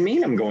 what do you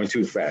mean I'm going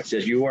too fast? He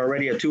says, you were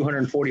already at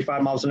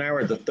 245 miles an hour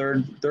at the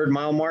third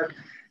mile mark.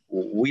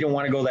 We don't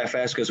want to go that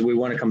fast because we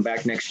want to come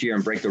back next year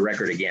and break the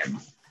record again.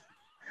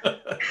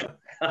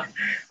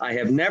 I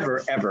have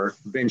never, ever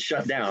been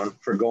shut down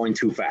for going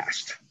too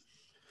fast.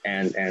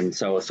 And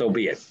so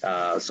be it.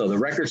 So the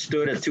record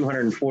stood at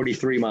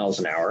 243 miles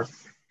an hour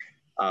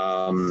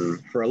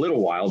for a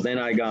little while. Then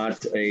I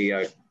got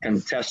a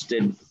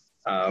contested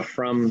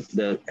from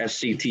the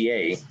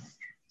SCTA,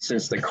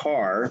 since the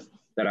car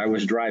that I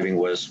was driving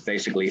was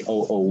basically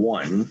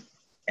 001,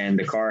 and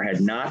the car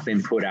had not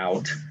been put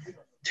out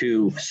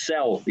to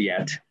sell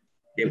yet.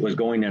 It was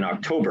going in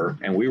October,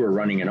 and we were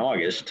running in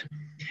August.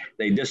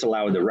 They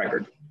disallowed the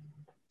record.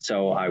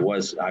 So I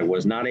was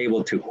not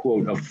able to,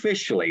 quote,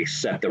 officially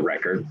set the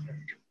record,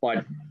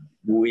 but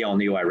we all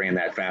knew I ran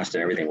that fast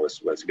and everything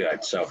was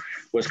good. So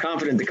was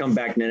confident to come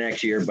back the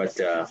next year, but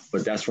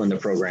that's when the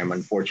program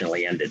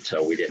unfortunately ended.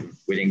 So we didn't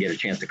get a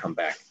chance to come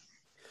back.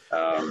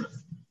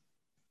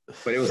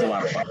 But it was a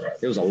lot of fun.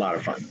 It was a lot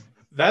of fun.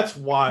 That's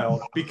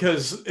wild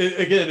because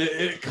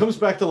it comes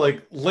back to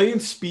like lane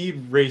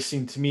speed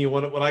racing to me.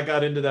 When I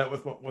got into that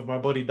with my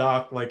buddy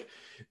Doc, like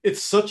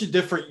it's such a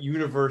different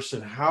universe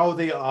and how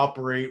they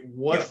operate,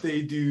 what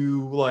they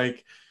do.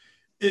 Like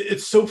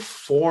it's so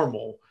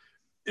formal.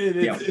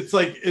 It's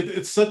like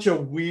it's such a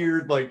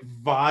weird like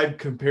vibe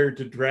compared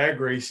to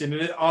drag racing,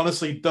 and it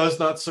honestly does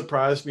not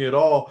surprise me at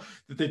all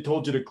that they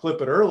told you to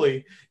clip it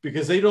early,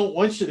 because they don't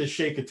want you to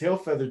shake a tail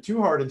feather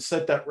too hard and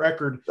set that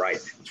record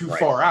too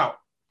far out.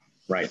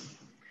 Right.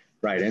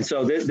 And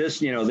so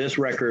this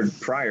record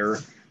prior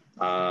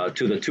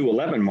to the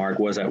 211 mark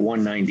was at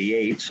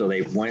 198. So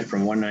they went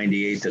from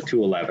 198 to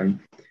 211,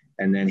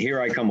 and then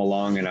here I come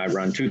along and I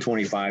run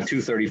 225,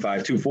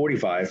 235,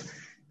 245.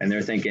 And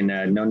they're thinking,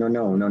 no,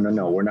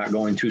 we're not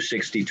going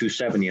 260,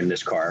 270 in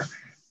this car,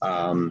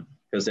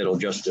 because it'll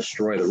just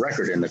destroy the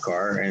record in the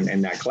car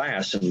and that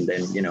class. And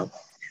then,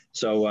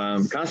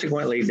 so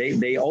consequently,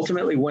 they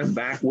ultimately went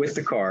back with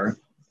the car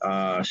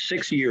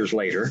 6 years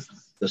later,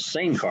 the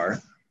same car,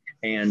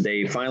 and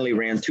they finally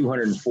ran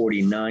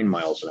 249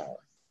 miles an hour.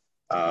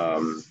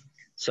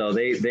 So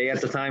they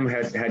at the time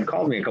had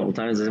called me a couple of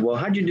times and said, well,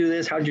 how'd you do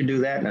this? How'd you do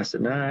that? And I said,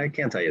 no, I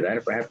can't tell you that.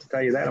 If I have to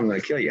tell you that, I'm going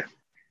to kill you.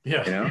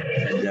 Yeah.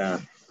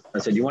 And I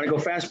said, you want to go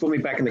fast? Put me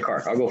back in the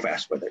car. I'll go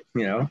fast with it,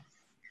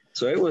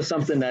 So it was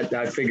something that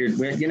I figured,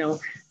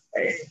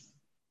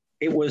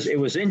 it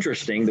was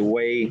interesting the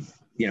way,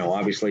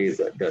 obviously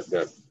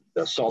the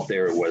salt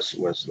there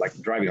was like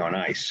driving on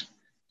ice.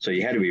 So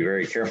you had to be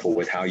very careful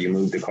with how you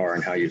moved the car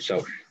and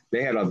so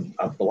they had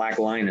a black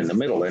line in the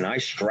middle, and I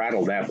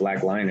straddled that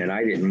black line, and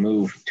I didn't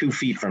move 2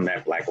 feet from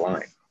that black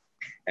line.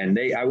 And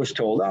I was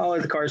told, oh,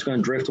 the car's going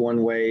to drift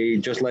one way,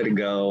 just let it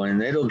go.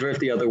 And it'll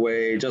drift the other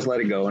way, just let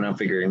it go. And I'm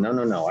figuring,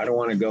 no. I don't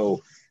want to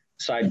go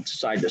side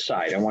to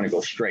side. I want to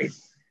go straight.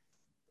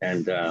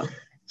 And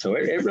so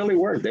it really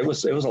worked. It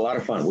was a lot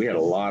of fun. We had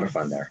a lot of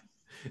fun there.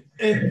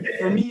 And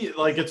for me,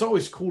 like, it's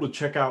always cool to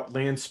check out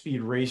land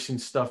speed racing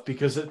stuff,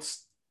 because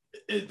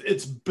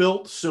it's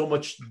built so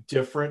much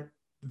different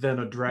than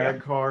a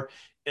drag car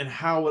and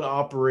how it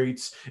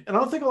operates. And I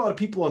don't think a lot of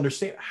people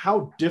understand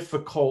how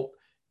difficult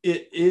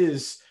it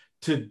is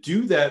to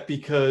do that,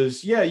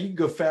 because you can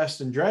go fast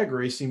in drag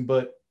racing,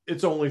 but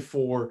it's only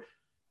for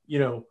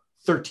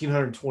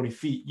 1,320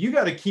 feet. You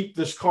got to keep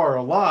this car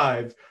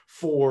alive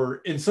for,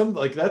 in some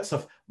like that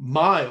stuff,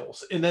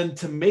 miles, and then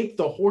to make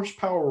the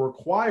horsepower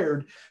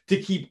required to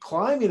keep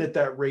climbing at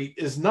that rate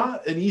is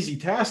not an easy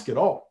task at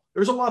all.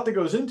 There's a lot that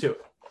goes into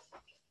it.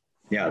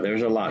 Yeah,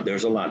 there's a lot of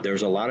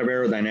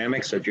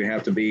aerodynamics that you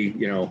have to be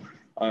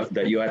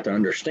that you have to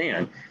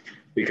understand.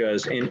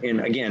 Because in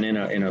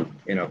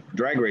a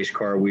drag race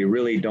car, we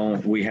really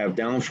don't, we have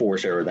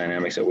downforce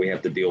aerodynamics that we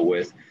have to deal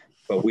with,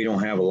 but we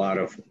don't have a lot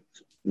of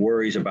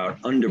worries about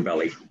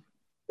underbelly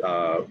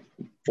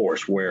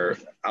force, where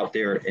out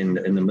there in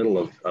the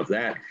middle of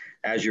that,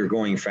 as you're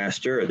going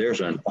faster,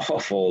 there's an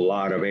awful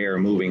lot of air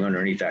moving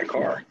underneath that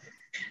car.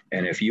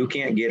 And if you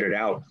can't get it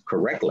out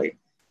correctly,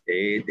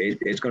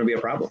 it's going to be a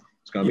problem.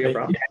 It's going to be a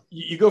problem.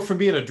 You go from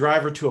being a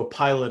driver to a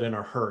pilot in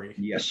a hurry.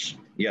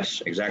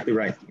 Yes, exactly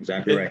right.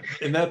 Right.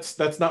 And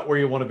that's not where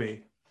you want to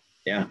be.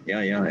 Yeah.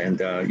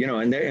 And,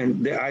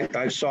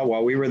 I saw,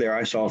 while we were there,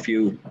 I saw a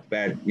few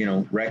bad,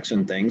 wrecks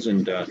and things.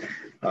 And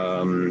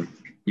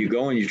you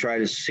go and you try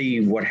to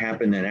see what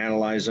happened and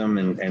analyze them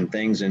and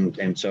things.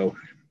 And so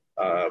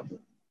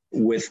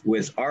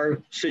with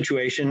our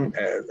situation,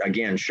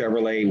 again,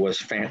 Chevrolet was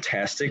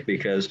fantastic,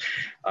 because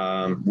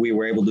we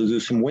were able to do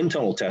some wind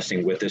tunnel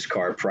testing with this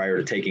car prior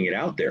to taking it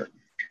out there.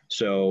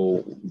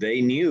 So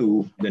they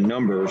knew the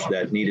numbers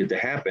that needed to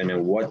happen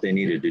and what they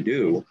needed to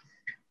do.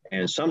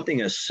 And something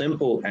as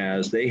simple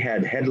as they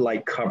had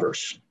headlight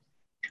covers.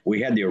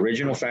 We had the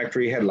original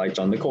factory headlights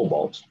on the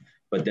Cobalts,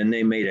 but then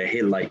they made a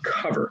headlight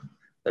cover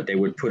that they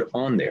would put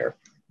on there.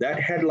 That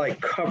headlight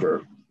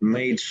cover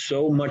made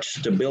so much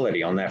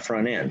stability on that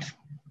front end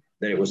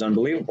that it was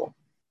unbelievable,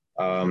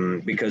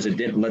 because it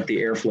didn't let the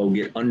airflow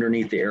get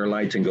underneath the air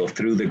lights and go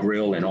through the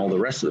grill and all the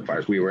rest of the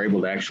parts. We were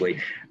able to actually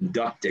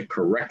duct it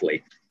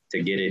correctly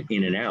to get it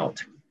in and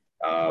out.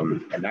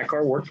 And that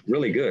car worked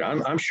really good.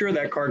 I'm sure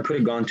that car could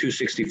have gone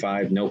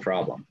 265, no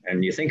problem.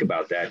 And you think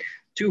about that,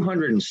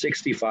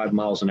 265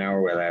 miles an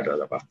hour with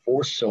a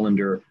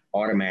 4-cylinder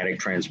automatic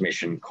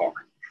transmission car.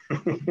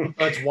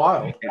 That's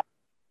wild.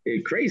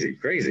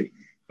 Crazy.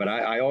 But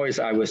I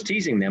was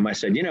teasing them. I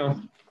said,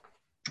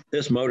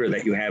 this motor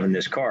that you have in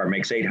this car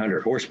makes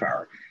 800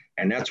 horsepower,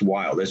 and that's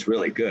wild. That's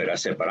really good. I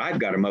said, but I've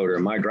got a motor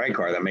in my drag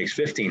car that makes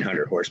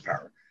 1,500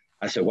 horsepower.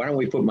 I said, why don't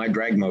we put my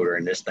drag motor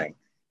in this thing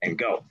and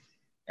go?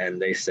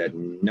 And they said,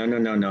 no,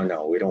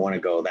 we don't want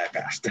to go that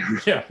fast.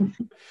 Yeah.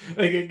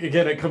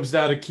 Again, it comes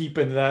down to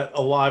keeping that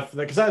alive.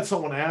 Because I had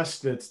someone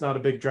ask that's not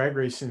a big drag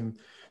racing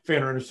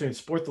fan or understands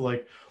sport. They're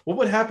like, what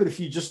would happen if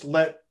you just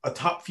let a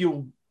top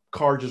fuel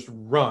car just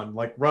run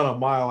a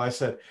mile? I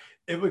said,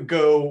 it would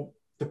go,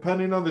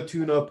 depending on the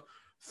tune-up,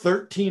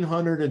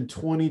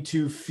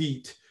 1,322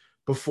 feet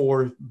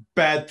before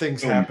bad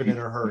things happen in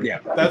a hurry. Yeah,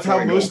 that's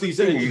how most of these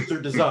engines are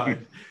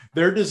designed.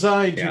 They're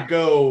designed to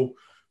go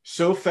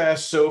so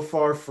fast, so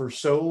far for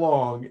so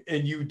long,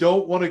 and you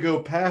don't want to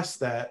go past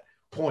that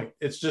point.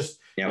 It's just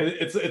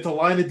it's a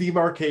line of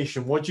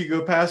demarcation. Once you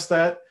go past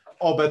that,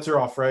 all bets are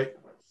off, right?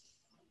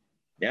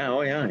 Yeah.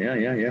 Oh, yeah. Yeah.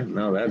 Yeah. Yeah.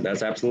 No,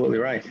 that's absolutely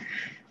right.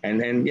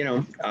 And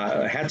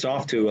hats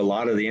off to a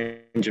lot of the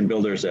engine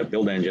builders that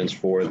build engines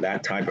for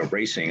that type of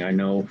racing. I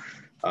know,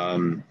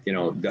 Kenny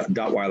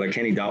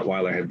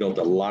Dottweiler had built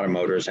a lot of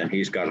motors, and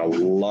he's got a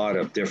lot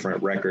of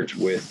different records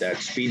with that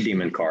Speed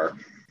Demon car.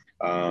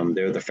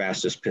 They're the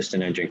fastest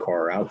piston engine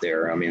car out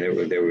there. I mean,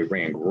 they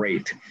ran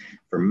great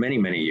for many,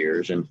 many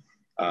years. And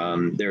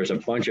there's a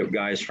bunch of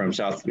guys from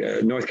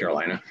North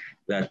Carolina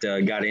that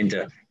got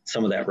into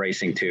some of that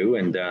racing too.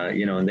 And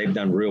they've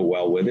done real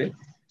well with it.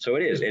 So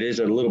it is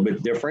a little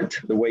bit different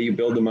the way you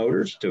build the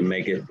motors to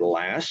make it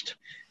last.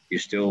 You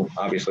still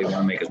obviously want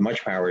to make as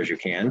much power as you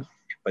can,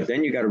 but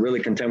then you got to really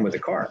contend with the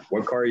car.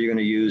 What car are you going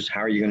to use?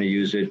 How are you going to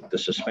use it? The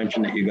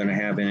suspension that you're going to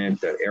have in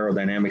it, the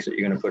aerodynamics that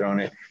you're going to put on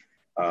it.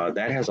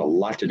 That has a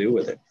lot to do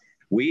with it.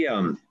 We,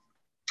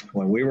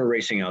 when we were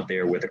racing out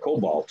there with the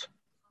Cobalt,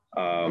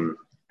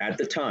 at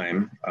the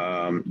time,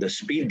 the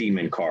Speed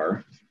Demon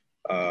car,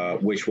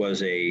 which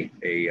was I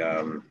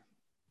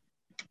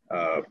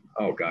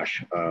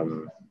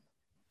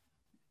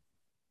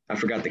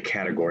forgot the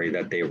category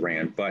that they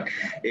ran, but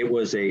it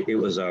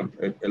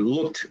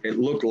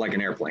looked like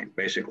an airplane,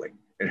 basically.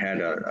 It had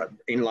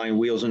inline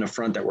wheels in the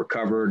front that were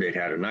covered. It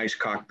had a nice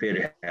cockpit.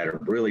 It had a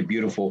really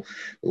beautiful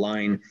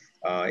line.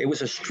 It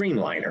was a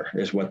streamliner,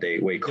 is what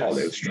we called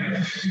it.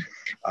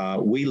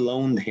 We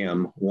loaned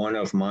him one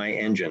of my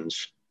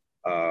engines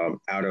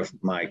out of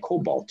my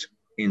Cobalt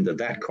into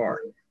that car.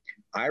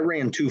 I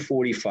ran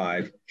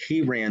 245.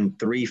 He ran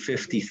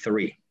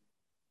 353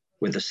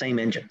 with the same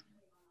engine.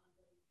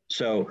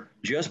 So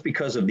just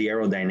because of the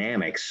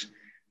aerodynamics,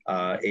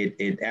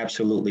 it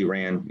absolutely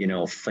ran,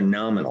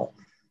 phenomenal.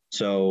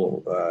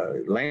 So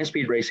land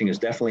speed racing is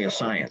definitely a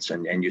science.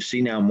 And you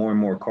see now more and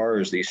more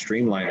cars, these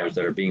streamliners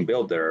that are being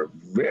built that are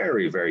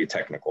very, very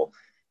technical.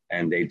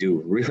 And they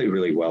do really,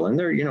 really well. And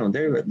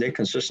they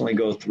consistently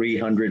go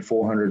 300,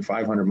 400,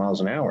 500 miles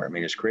an hour. I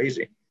mean, it's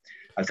crazy.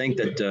 I think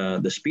that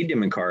the Speed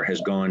Demon car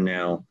has gone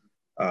now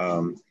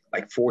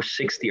like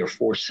 460 or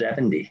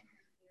 470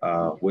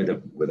 with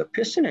a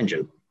piston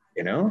engine,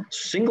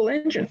 single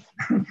engine.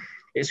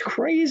 It's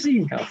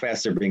crazy how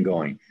fast they've been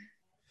going.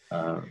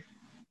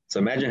 So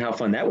imagine how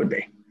fun that would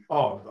be.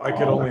 Oh, I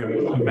could only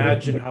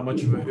imagine how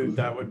much of a hoot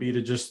that would be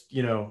to just,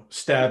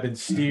 stab and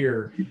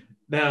steer.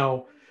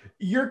 Now,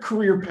 your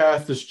career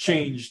path has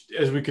changed,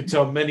 as we could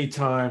tell many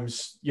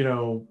times,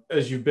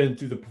 as you've been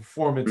through the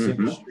performance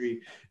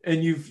industry,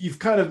 and you've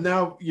kind of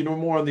now,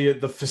 more on the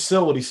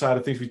facility side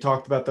of things. We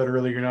talked about that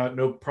earlier, not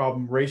No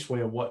Problem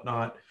Raceway and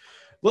whatnot.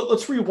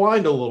 Let's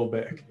rewind a little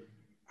bit.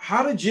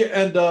 How did you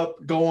end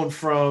up going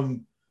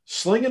from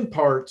slinging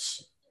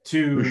parts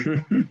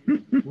to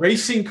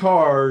racing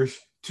cars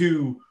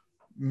to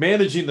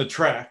managing the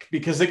track?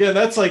 Because again,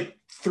 that's like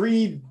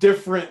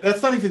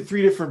that's not even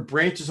three different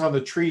branches on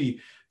the tree.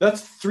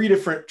 That's three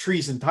different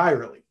trees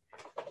entirely.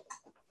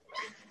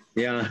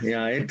 Yeah.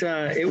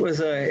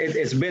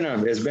 It's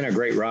been a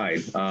great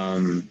ride.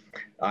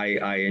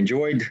 I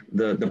enjoyed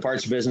the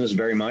parts business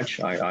very much.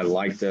 I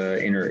liked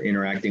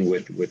interacting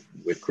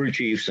with crew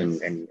chiefs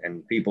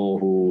and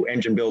people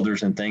engine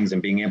builders and things,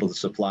 and being able to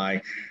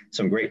supply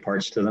some great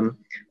parts to them.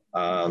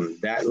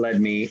 That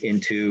led me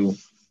into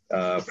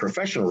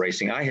professional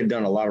racing. I had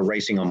done a lot of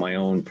racing on my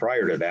own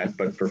prior to that,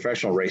 but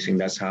professional racing,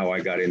 that's how I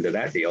got into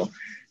that deal.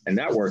 And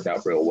that worked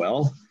out real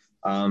well.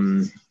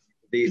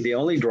 The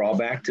only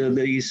drawback to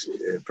these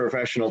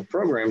professional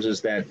programs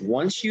is that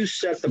once you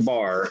set the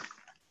bar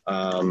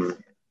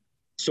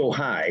so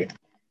high,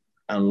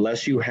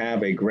 unless you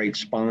have a great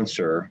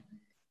sponsor,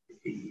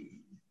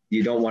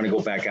 you don't want to go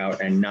back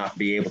out and not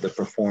be able to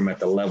perform at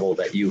the level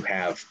that you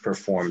have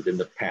performed in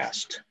the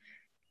past.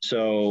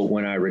 So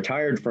when I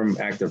retired from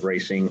active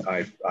racing,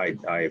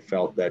 I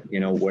felt that,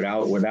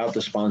 without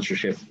the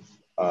sponsorship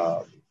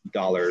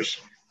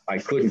dollars, I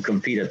couldn't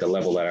compete at the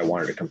level that I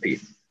wanted to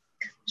compete.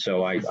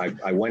 So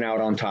I went out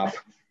on top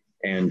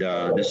and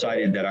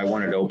decided that I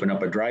wanted to open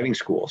up a driving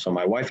school. So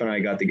my wife and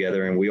I got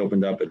together and we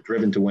opened up a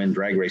Driven to Win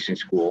drag racing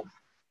school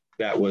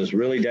that was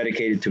really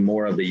dedicated to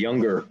more of the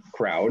younger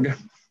crowd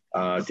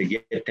to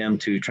get them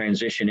to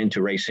transition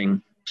into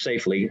racing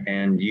safely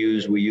and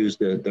we use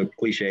the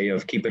cliche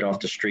of keep it off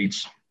the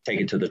streets,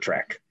 take it to the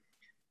track.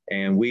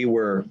 And we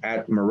were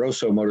at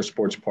Moroso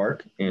Motorsports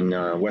Park in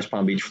West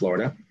Palm Beach,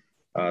 Florida.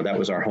 That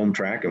was our home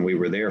track, and we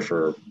were there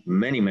for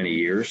many, many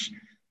years.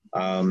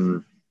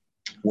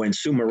 When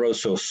Sue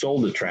Moroso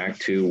sold the track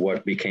to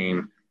what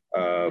became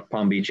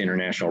Palm Beach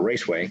International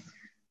Raceway,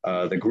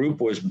 the group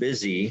was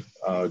busy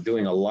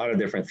doing a lot of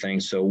different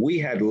things. So we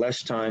had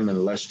less time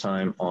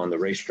on the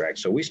racetrack.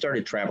 So we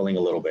started traveling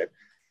a little bit,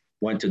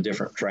 went to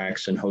different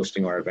tracks and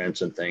hosting our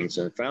events and things,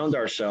 and found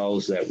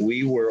ourselves that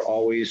we were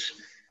always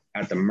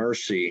at the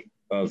mercy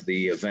of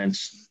the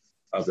events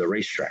of the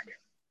racetrack.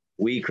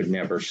 We could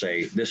never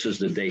say, this is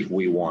the date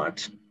we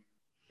want.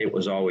 It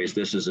was always,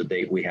 this is the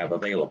date we have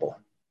available.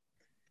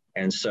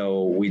 And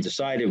so we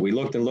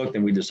looked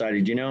and we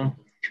decided,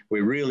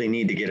 we really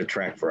need to get a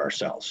track for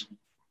ourselves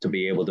to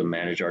be able to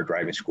manage our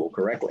driving school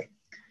correctly.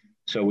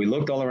 So we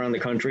looked all around the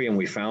country and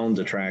we found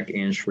the track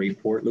in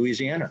Shreveport,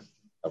 Louisiana,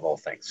 of all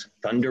things,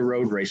 Thunder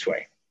Road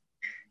Raceway.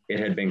 It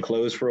had been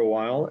closed for a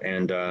while,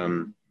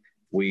 and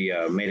we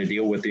made a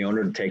deal with the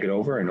owner to take it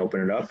over and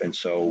open it up. And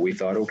so we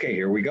thought, okay,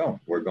 here we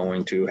go. We're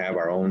going to have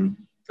our own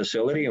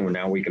facility, and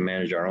now we can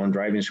manage our own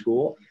driving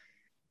school.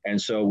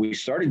 And so we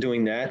started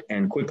doing that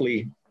and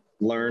quickly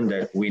learned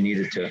that we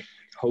needed to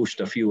host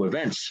a few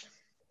events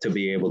to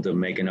be able to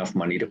make enough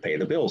money to pay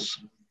the bills.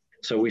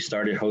 So we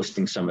started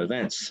hosting some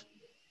events.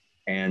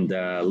 And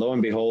lo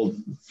and behold,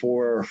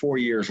 4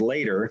 years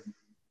later,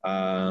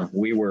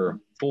 we were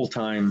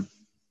full-time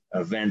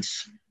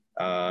events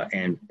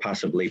and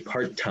possibly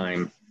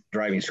part-time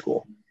driving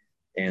school.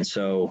 And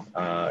so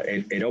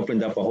it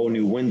opened up a whole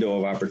new window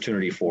of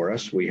opportunity for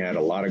us. We had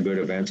a lot of good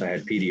events. I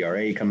had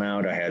PDRA come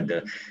out. I had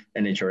the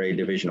NHRA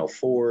Divisional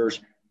 4s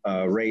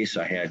race.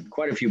 I had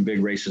quite a few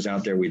big races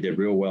out there. We did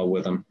real well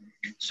with them.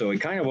 So it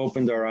kind of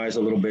opened our eyes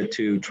a little bit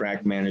to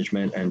track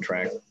management and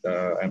track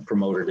and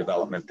promoter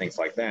development, things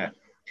like that.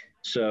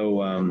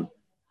 So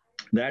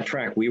that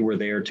track, we were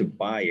there to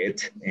buy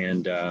it.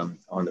 And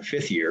on the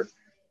 5th year,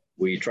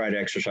 we tried to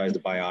exercise the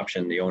buy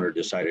option. The owner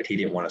decided he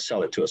didn't want to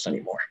sell it to us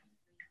anymore.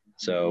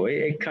 So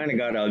it kind of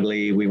got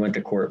ugly. We went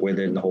to court with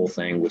it and the whole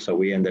thing. So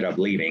we ended up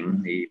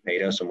leaving. He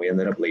paid us and we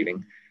ended up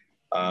leaving.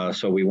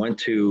 So we went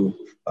to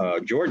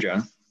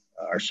Georgia.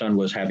 Our son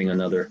was having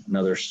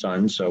another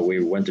son. So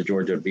we went to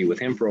Georgia to be with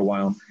him for a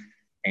while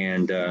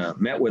and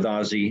met with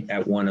Ozzie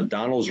at one of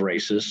Donald's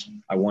races.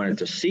 I wanted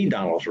to see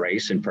Donald's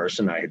race in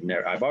person.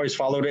 I've always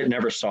followed it,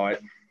 never saw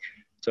it.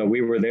 So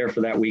we were there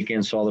for that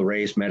weekend, saw the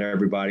race, met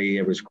everybody.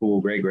 It was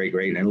cool, great,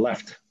 and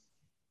left.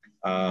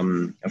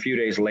 A few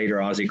days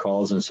later, Ozzie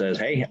calls and says,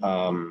 hey,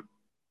 are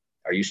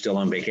you still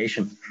on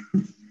vacation?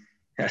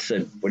 I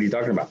said, what are you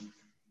talking about?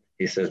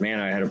 He says, man,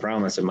 I had a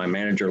problem. I said, my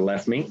manager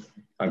left me.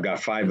 I've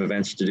got 5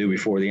 events to do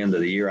before the end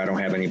of the year. I don't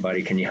have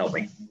anybody. Can you help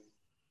me?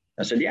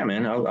 I said, yeah,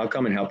 man, I'll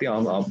come and help you.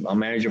 I'll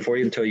manage it for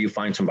you until you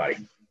find somebody,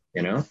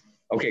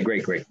 Okay,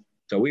 great.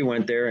 So we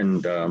went there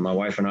and my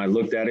wife and I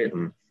looked at it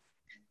and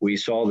we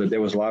saw that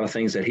there was a lot of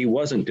things that he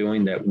wasn't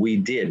doing that we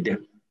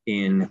did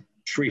in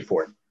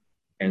Shreveport.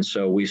 And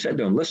so we said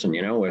to him, listen,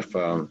 if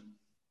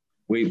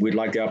we'd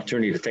like the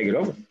opportunity to take it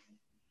over.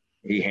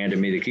 He handed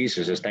me the keys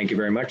and says, thank you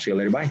very much. See you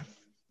later. Bye.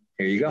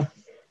 Here you go.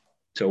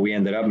 So we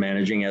ended up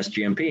managing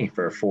SGMP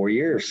for 4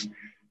 years,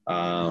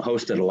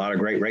 hosted a lot of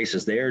great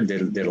races there,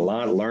 did a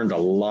lot, learned a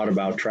lot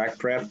about track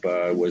prep,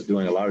 was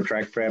doing a lot of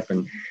track prep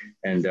and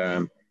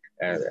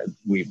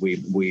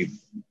we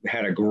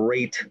had a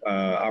great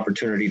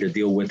opportunity to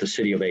deal with the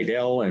city of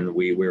Adel, and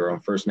we were on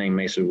first name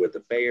basis with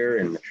the mayor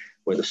and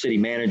with the city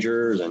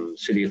managers and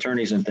city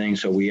attorneys and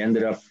things. So we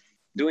ended up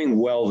doing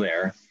well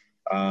there.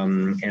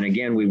 And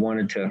again, we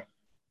wanted to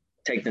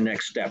take the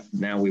next step.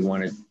 Now we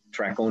wanted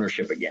track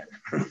ownership again.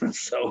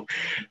 So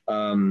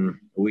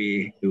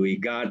we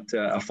got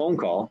a phone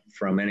call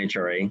from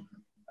NHRA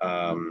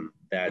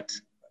that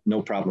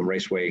No Problem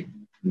Raceway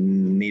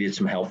needed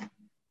some help.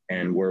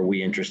 And were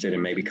we interested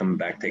in maybe coming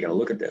back, taking a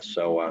look at this?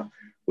 So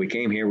we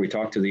came here, we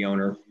talked to the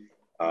owner,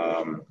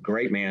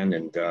 great man.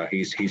 And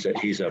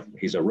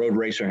he's a road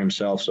racer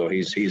himself. So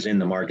he's in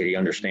the market, he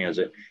understands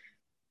it.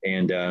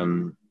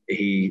 And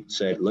he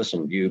said,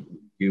 listen,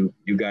 you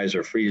guys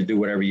are free to do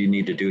whatever you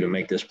need to do to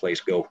make this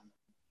place go.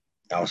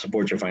 I'll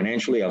support you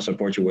financially. I'll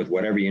support you with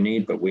whatever you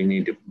need, but we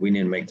need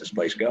to make this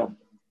place go.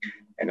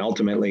 And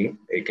ultimately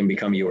it can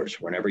become yours.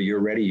 Whenever you're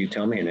ready, you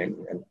tell me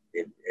and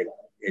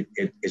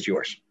it's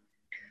yours.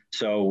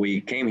 So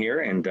we came here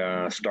and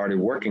started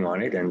working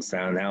on it, and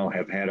so now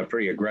have had a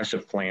pretty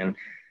aggressive plan,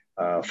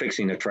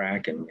 fixing the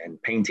track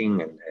and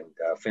painting and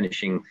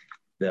finishing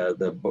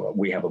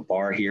we have a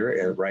bar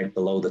here right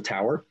below the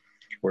tower.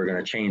 We're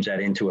going to change that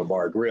into a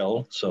bar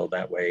grill, so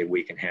that way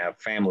we can have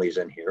families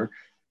in here.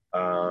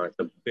 It's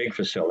a big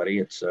facility.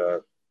 It's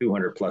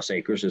 200 plus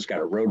acres. It's got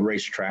a road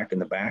race track in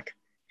the back.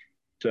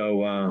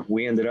 So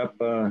we ended up,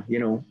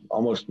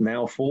 almost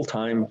now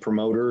full-time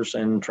promoters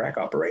and track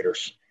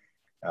operators.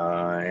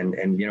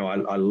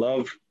 I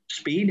love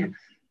speed.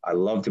 I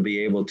love to be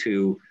able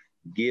to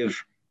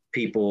give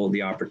people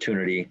the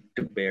opportunity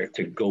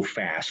to go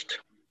fast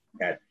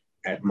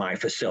at my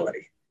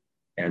facility.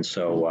 And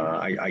so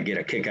I get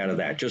a kick out of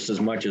that just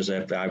as much as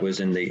if I was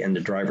in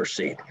the driver's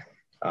seat.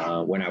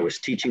 When I was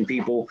teaching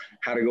people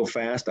how to go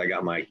fast, I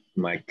got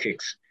my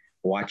kicks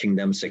watching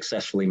them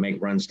successfully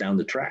make runs down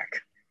the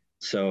track.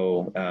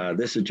 So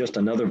this is just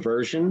another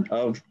version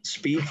of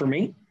speed for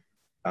me.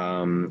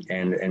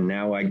 And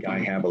now I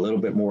have a little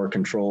bit more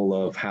control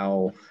of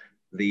how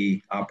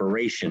the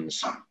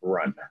operations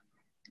run.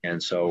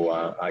 And so,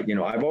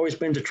 I've always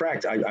been to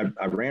tracks.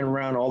 I ran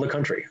around all the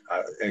country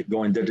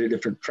going to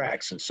different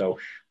tracks. And so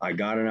I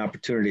got an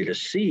opportunity to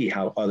see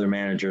how other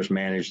managers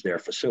manage their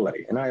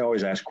facility. And I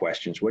always ask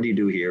questions. What do you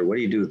do here? What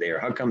do you do there?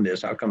 How come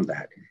this? How come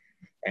that?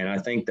 And I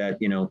think that,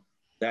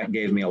 that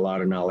gave me a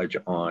lot of knowledge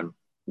on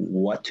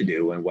what to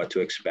do and what to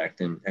expect.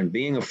 And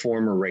being a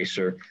former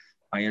racer,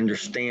 I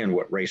understand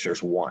what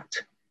racers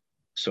want.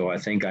 So I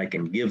think I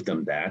can give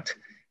them that.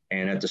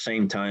 And at the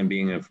same time,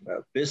 being a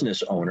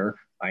business owner,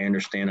 I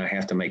understand I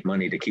have to make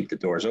money to keep the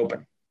doors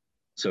open.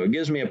 So it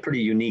gives me a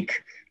pretty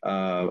unique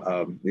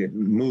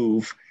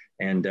move.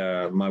 And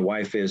my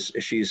wife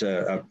she's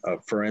a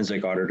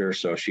forensic auditor.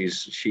 So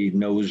she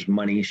knows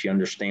money. She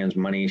understands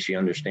money. She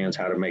understands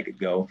how to make it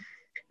go.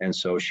 And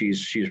so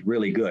she's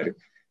really good.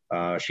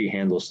 She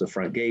handles the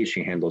front gate.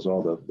 She handles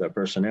all the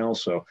personnel.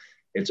 So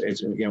it's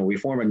we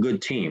form a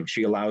good team.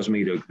 She allows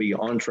me to be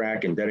on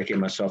track and dedicate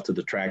myself to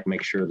the track,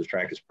 make sure the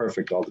track is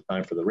perfect all the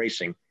time for the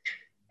racing.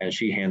 And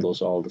she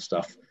handles all the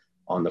stuff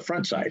on the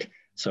front side.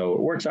 So it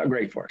works out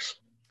great for us.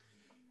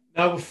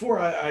 Now, before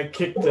I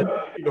kick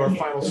our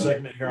final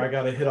segment here, I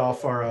got to hit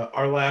off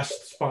our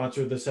last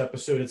sponsor of this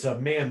episode. It's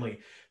Manly.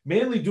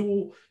 Manly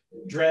Dual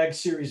Drag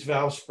Series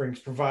valve springs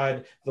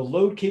provide the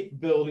load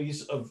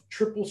capabilities of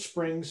triple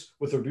springs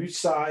with a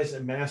reduced size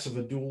and mass of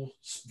a dual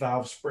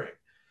valve spring.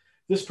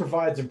 This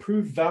provides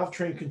improved valve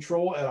train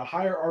control at a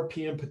higher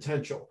RPM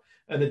potential.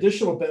 An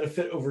additional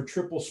benefit over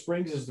triple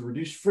springs is the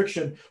reduced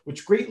friction,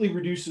 which greatly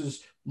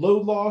reduces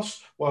load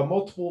loss, while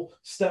multiple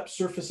step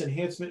surface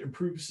enhancement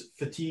improves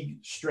fatigue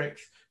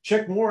strength.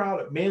 Check more out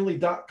at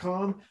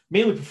manly.com,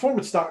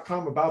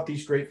 manlyperformance.com about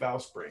these great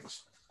valve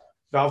springs.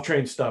 Valve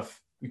train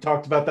stuff. We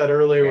talked about that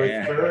earlier with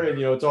her, and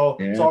it's all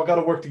got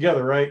to work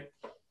together, right?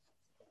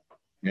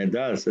 It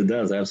does,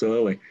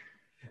 absolutely.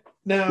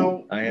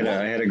 Now I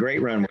had a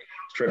great run with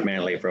Strip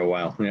Manly for a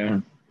while. Yeah.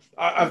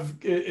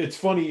 It's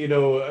funny,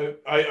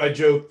 I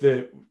joke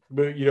that,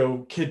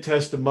 kid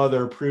test the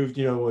mother approved,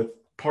 with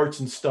parts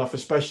and stuff,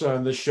 especially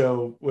on this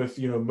show with,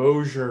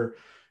 Mosier,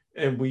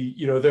 and we,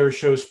 they're a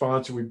show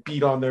sponsor. We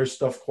beat on their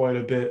stuff quite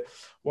a bit.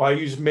 Well, I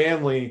use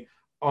Manly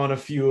on a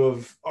few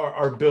of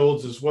our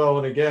builds as well.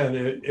 And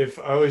again, if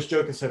I always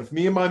joke and said, if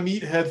me and my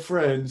meathead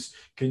friends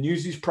can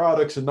use these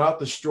products and not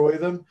destroy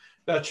them,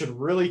 that should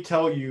really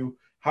tell you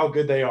how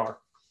good they are.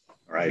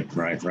 Right.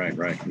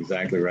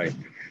 Exactly right.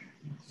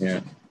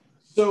 Yeah.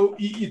 So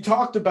you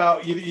talked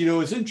about,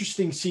 it's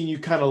interesting seeing you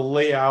kind of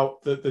lay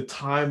out the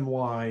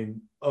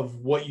timeline of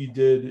what you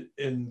did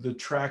in the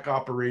track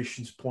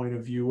operations point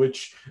of view,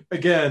 which,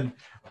 again,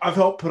 I've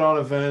helped put on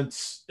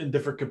events in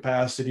different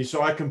capacities,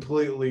 so I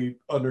completely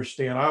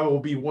understand. I will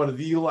be one of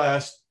the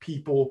last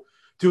people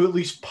to at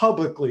least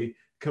publicly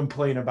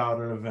complain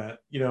about an event.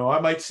 I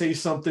might say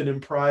something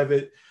in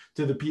private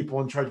to the people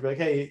in charge, like,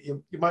 hey,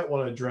 you might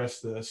want to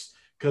address this.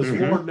 Because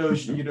Lord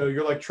knows,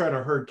 you're like trying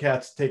to herd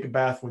cats to take a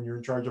bath when you're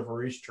in charge of a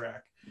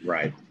racetrack.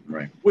 Right.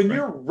 When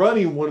you're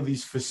running one of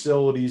these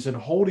facilities and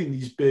holding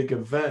these big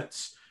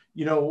events,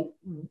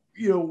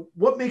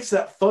 what makes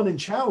that fun and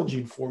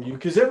challenging for you?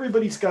 Because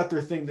everybody's got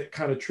their thing that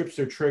kind of trips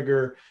their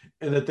trigger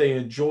and that they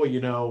enjoy.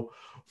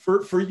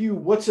 For you,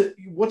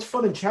 what's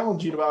fun and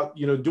challenging about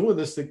doing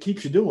this that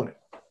keeps you doing it?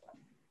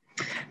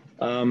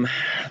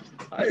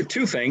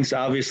 Two things.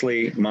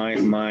 Obviously,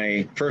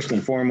 my first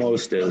and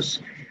foremost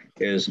is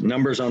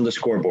numbers on the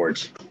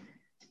scoreboards.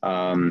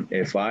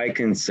 If I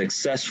can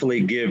successfully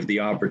give the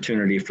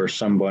opportunity for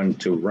someone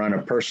to run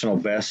a personal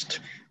best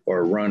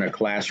or run a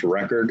class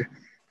record,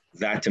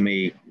 that to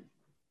me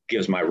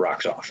gives my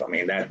rocks off. I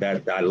mean,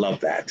 that I love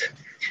that.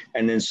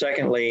 And then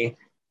secondly,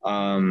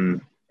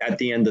 at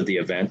the end of the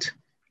event,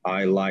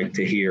 I like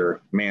to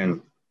hear,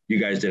 man, you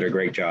guys did a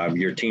great job.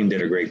 Your team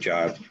did a great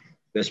job.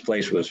 This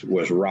place was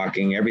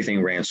rocking.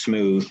 Everything ran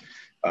smooth.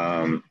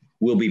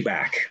 We'll be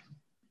back.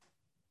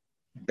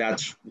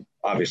 That's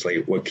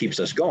obviously what keeps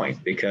us going,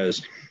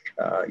 because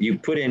you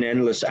put in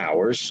endless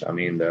hours. I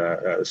mean,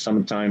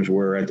 sometimes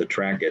we're at the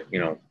track at,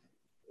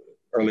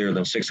 earlier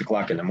than 6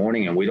 o'clock in the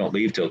morning, and we don't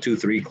leave till 2,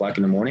 3 o'clock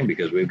in the morning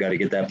because we've got to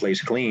get that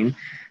place clean,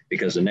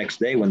 because the next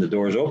day when the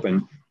doors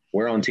open,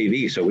 we're on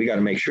TV. So we got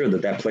to make sure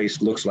that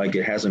place looks like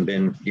it hasn't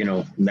been,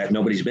 that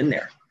nobody's been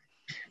there.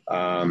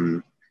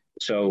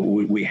 So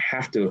we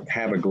have to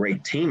have a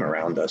great team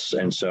around us.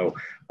 And so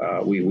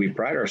we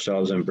pride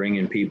ourselves in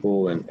bringing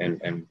people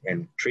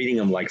and treating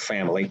them like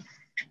family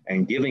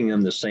and giving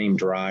them the same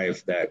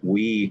drive that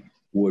we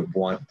would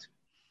want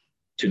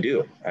to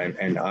do.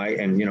 And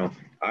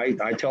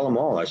I tell them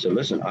all, I said,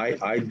 listen,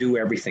 I do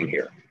everything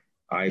here.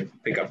 I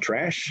pick up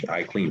trash,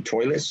 I clean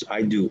toilets,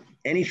 I do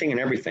anything and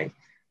everything.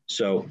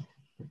 So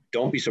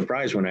don't be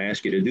surprised when I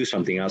ask you to do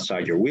something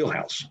outside your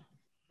wheelhouse.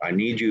 I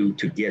need you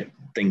to get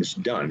things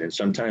done. And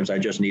sometimes I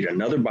just need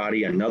another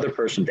body, another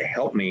person to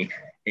help me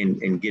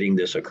in getting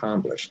this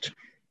accomplished.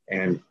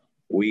 And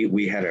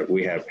we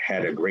have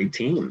had a great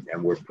team,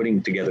 and we're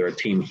putting together a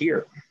team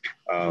here.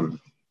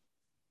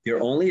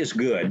 You're only as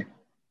good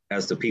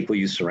as the people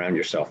you surround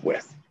yourself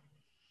with.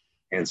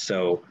 And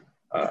so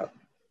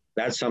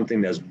that's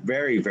something that's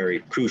very, very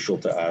crucial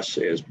to us,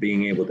 is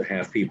being able to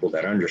have people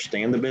that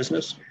understand the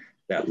business,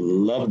 that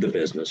love the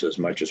business as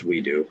much as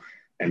we do,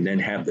 and then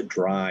have the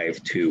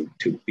drive to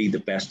be the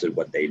best at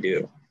what they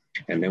do.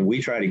 And then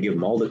we try to give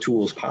them all the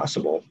tools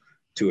possible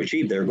to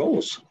achieve their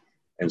goals.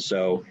 And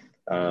so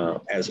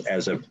as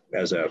a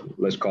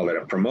let's call it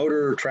a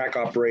promoter, track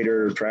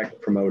operator, track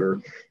promoter,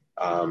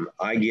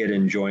 I get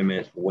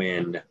enjoyment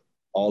when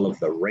all of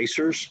the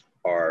racers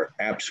are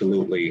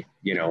absolutely,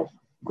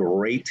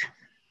 great.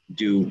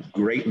 do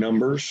great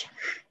numbers,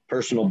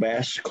 personal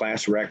best,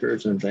 class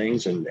records and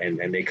things.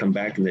 And they come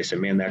back and they say,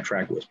 man, that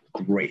track was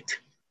great.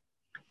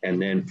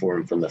 And then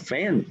from the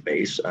fan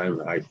base, I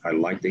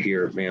like to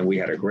hear, man, we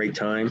had a great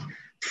time.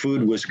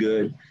 Food was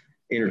good.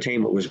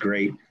 Entertainment was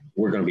great.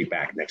 We're going to be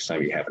back next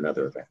time you have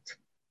another event.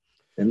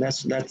 And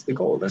that's the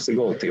goal. That's the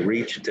goal, to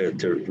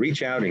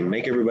reach out and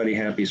make everybody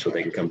happy so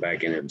they can come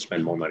back in and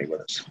spend more money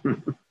with us.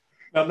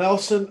 Now,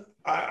 Nelson,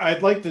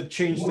 I'd like to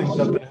change things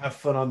up and have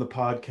fun on the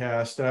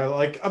podcast.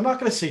 And I'm not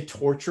going to say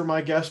torture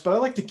my guests, but I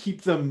like to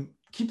keep them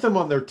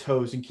on their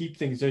toes and keep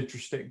things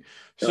interesting.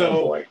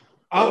 So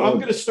I'm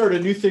going to start a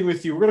new thing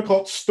with you. We're going to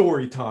call it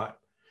story time.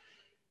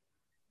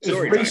 As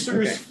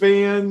racers, okay,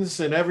 fans,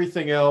 and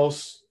everything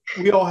else,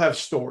 we all have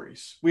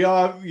stories. We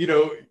all,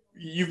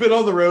 you've been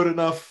on the road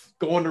enough,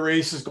 going to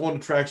races, going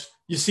to tracks.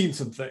 You've seen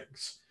some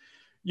things.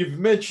 You've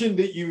mentioned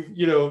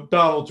that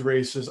Donald's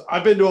races.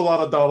 I've been to a lot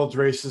of Donald's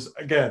races.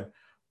 Again,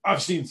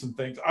 I've seen some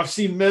things. I've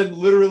seen men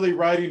literally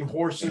riding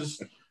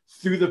horses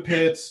through the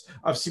pits.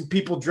 I've seen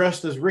people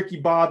dressed as Ricky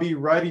Bobby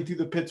riding through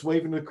the pits,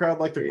 waving to the crowd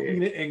like the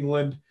Queen of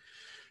England.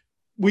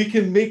 We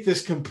can make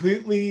this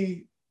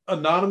completely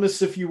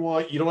anonymous if you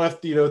want. You don't have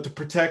to, to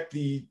protect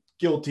the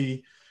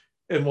guilty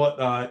and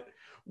whatnot.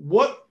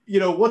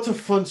 What's a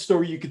fun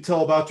story you could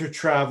tell about your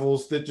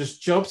travels that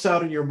just jumps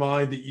out in your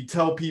mind that you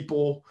tell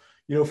people,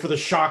 for the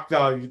shock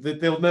value that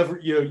they'll never,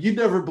 you'd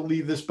never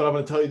believe this, but I'm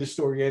going to tell you the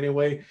story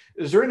anyway.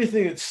 Is there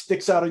anything that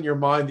sticks out in your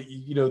mind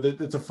that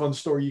that's a fun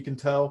story you can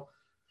tell?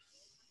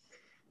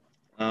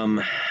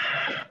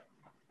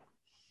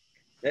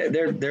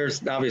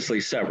 There's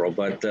obviously several,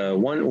 but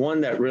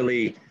one that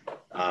really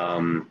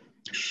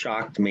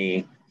shocked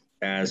me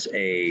as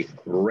a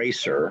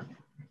racer,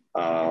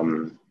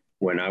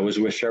 when I was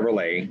with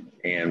Chevrolet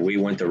and we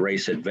went to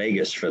race at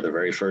Vegas for the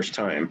very first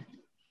time.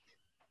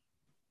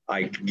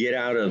 I get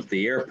out of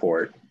the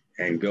airport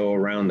and go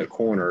around the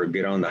corner,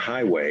 get on the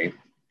highway,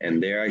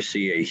 and there I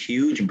see a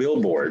huge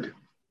billboard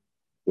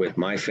with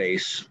my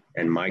face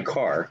and my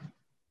car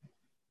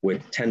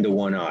with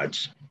 10-1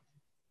 odds.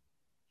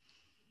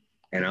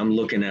 And I'm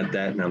looking at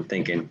that and I'm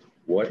thinking,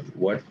 what?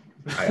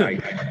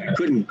 I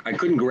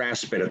couldn't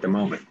grasp it at the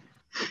moment.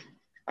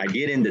 I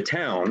get into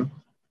town,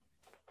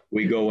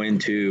 we go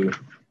into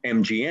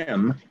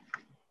MGM,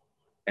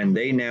 and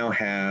they now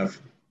have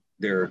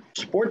their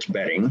sports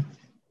betting.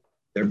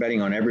 They're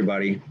betting on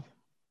everybody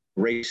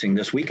racing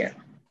this weekend.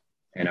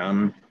 And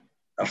I'm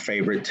a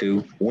favorite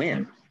to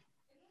win.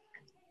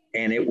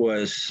 And it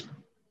was,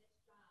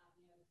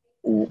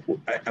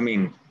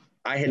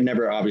 I had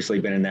never obviously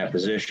been in that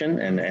position.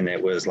 And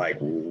it was like,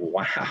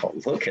 wow,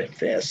 look at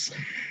this.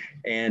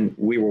 And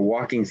we were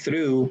walking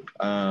through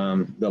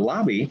the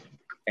lobby,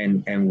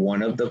 and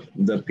one of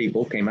the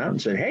people came out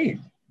and said, "Hey,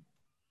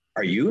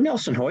 are you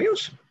Nelson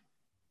Hoyos?"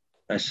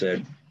 I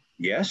said,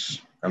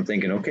 "Yes." I'm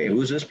thinking, okay,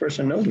 who's this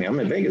person knows me? I'm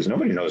in Vegas.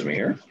 Nobody knows me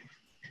here.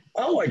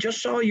 "Oh, I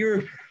just saw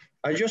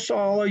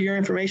all of your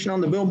information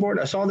on the billboard.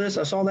 I saw this,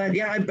 I saw that.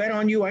 Yeah, I bet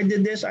on you. I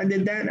did this, I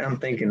did that." And I'm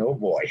thinking, oh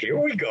boy, here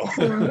we go.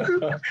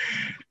 So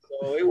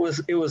it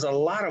was a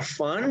lot of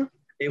fun.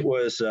 It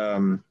was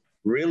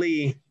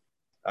really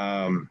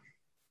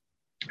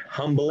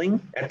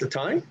humbling at the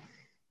time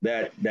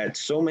that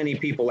so many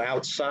people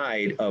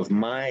outside of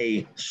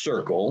my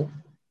circle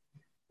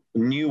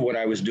knew what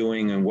I was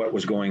doing and what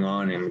was going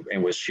on,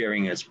 and was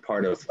sharing as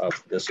part of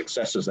the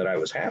successes that I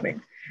was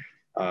having.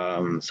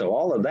 So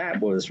all of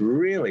that was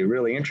really,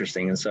 really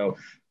interesting. And so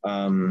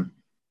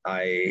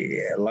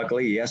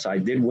luckily, yes, I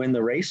did win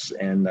the race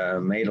and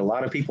made a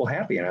lot of people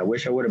happy. And I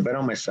wish I would have bet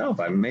on myself.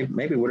 I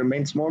maybe would have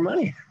made some more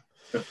money.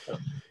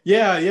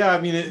 Yeah. I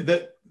mean,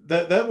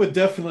 that would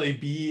definitely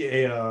be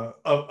a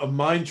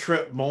mind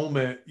trip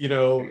moment,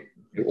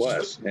 It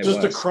was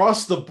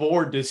across the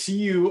board to see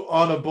you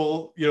on a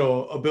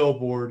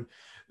billboard.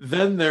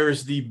 Then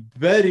there's the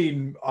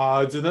betting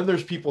odds, and then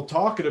there's people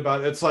talking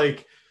about it. It's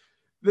like,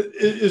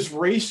 as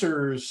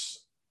racers,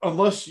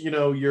 unless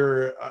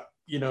you're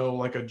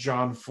like a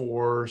John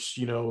Force,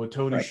 a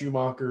Tony Right.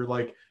 Schumacher,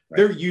 like Right.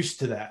 they're used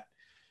to that.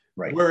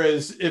 Right.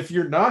 Whereas if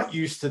you're not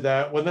used to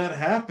that, when that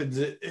happens,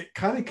 it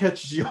kind of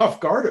catches you off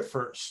guard at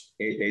first.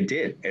 It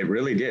did. It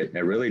really did.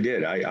 It really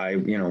did. I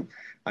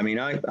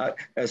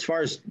as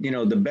far as,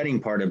 the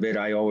betting part of it,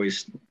 I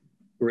always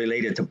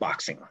related to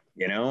boxing,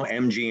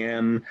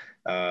 MGM,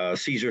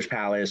 Caesar's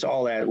Palace,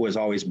 all that was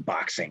always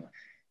boxing.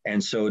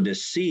 And so to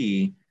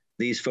see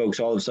these folks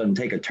all of a sudden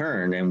take a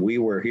turn, and we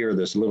were here,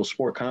 this little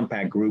sport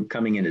compact group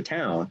coming into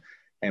town,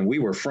 and we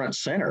were front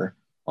center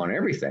on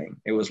everything.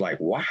 It was like,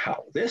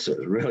 wow, this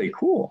is really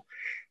cool.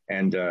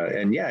 And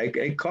yeah,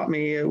 it caught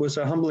me. It was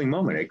a humbling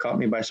moment. It caught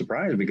me by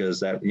surprise,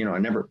 because that, I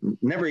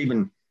never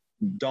even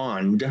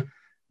dawned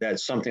that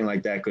something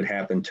like that could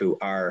happen to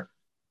our,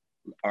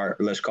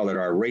 let's call it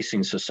our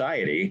racing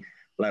society,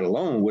 let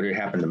alone would it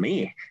happen to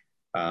me,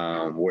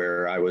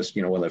 where I was,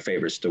 one of the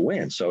favorites to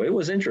win. So it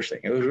was interesting.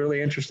 It was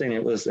really interesting.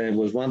 It was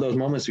one of those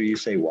moments where you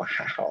say,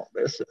 wow,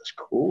 this is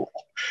cool.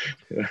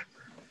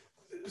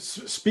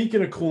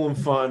 Speaking of cool and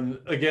fun,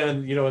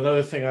 again,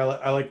 another thing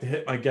I like to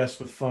hit my guests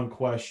with fun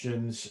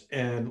questions.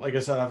 And like I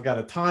said, I've got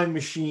a time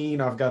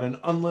machine, I've got an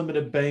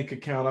unlimited bank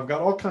account, I've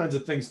got all kinds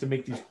of things to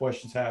make these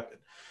questions happen.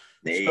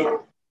 Hey.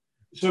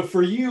 So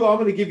for you, I'm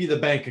going to give you the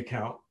bank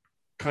account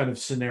kind of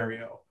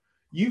scenario.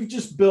 You've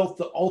just built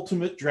the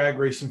ultimate drag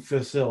racing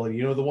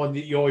facility, the one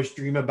that you always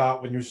dream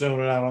about when you're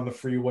zoning out on the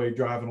freeway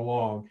driving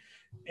along.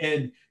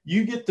 And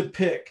you get to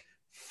pick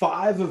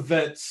 5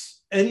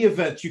 events, any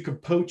events, you can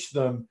poach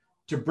them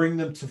to bring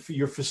them to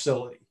your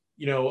facility,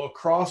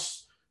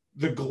 across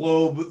the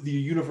globe, the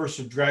universe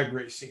of drag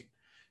racing.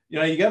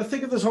 You got to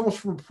think of this almost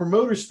from a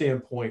promoter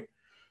standpoint.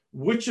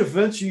 Which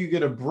events are you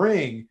going to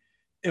bring?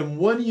 And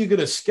when are you going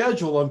to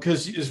schedule them?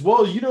 Because as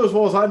well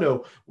as I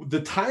know,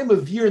 the time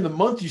of year and the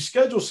month you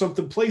schedule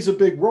something plays a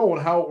big role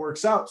in how it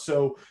works out.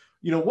 So,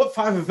 what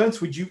 5 events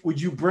would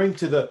you bring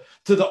to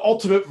the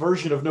ultimate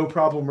version of No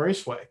Problem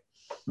Raceway?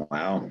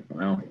 Wow.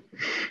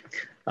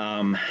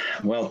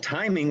 Well,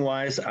 timing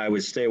wise, I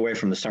would stay away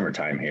from the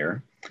summertime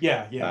here.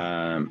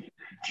 Yeah.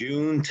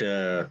 June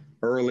to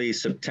early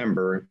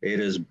September, it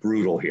is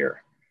brutal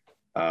here.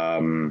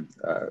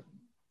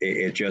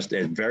 It's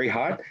very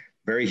hot,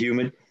 very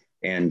humid.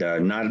 And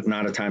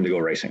not a time to go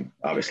racing,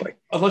 obviously.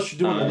 Unless you're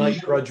doing the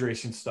night grudge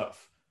racing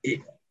stuff.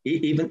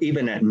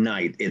 Even at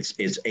night,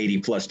 it's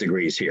 80 plus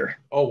degrees here.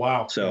 Oh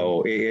wow!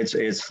 So it's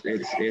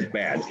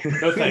bad.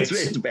 No thanks.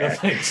 it's bad. No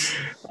thanks.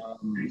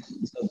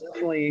 So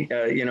definitely,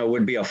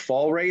 would be a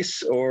fall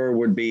race or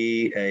would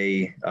be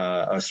a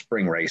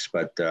spring race.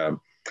 But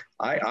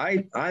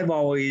I've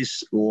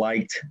always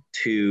liked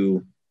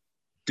to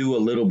do a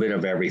little bit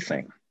of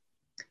everything.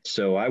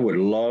 So I would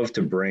love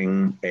to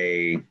bring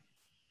a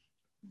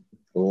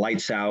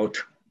lights out,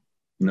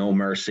 no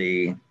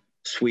mercy,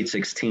 Sweet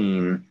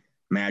 16,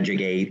 Magic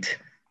 8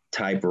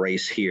 type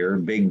race here,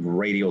 big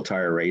radial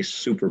tire race,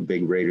 super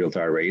big radial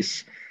tire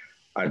race.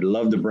 I'd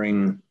love to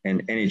bring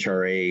an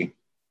NHRA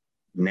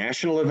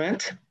national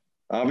event,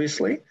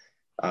 obviously.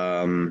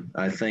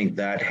 I think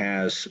that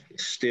has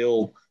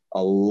still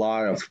a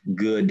lot of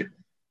good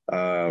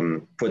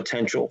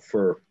potential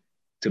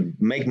to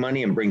make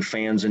money and bring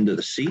fans into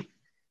the seat.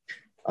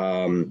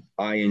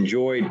 I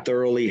enjoyed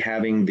thoroughly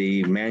having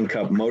the Man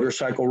Cup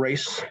motorcycle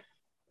race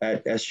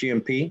at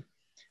SGMP.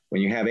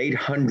 When you have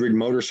 800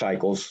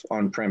 motorcycles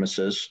on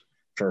premises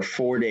for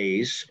 4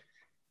 days,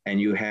 and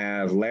you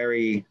have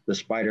Larry the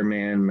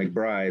Spider-Man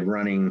McBride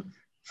running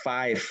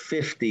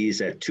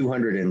 550s at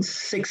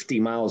 260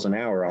 miles an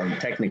hour on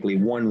technically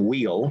one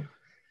wheel,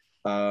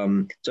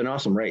 it's an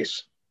awesome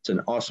race.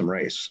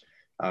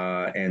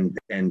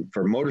 And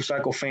for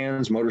motorcycle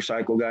fans,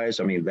 motorcycle guys,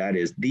 I mean, that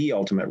is the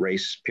ultimate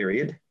race,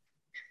 period.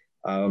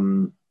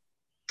 And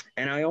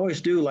I always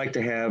do like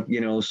to have,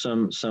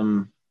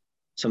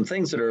 some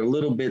things that are a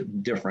little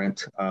bit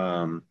different.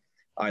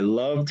 I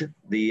loved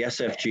the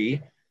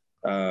SFG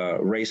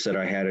race that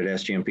I had at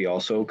SGMP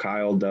also.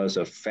 Kyle does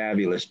a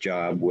fabulous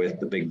job with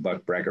the big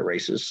buck bracket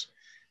races.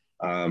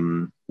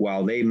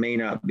 While they may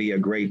not be a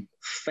great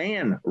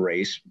fan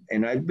race,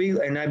 and I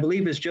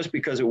believe it's just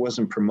because it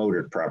wasn't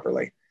promoted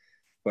properly.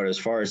 But as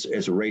far as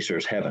a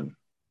racer's heaven,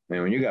 I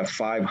mean, when you got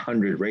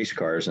 500 race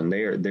cars and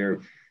they're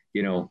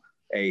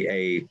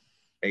a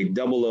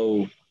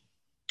 002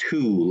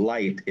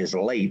 light is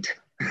late.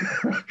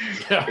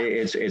 Yeah.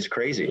 It's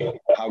crazy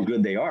how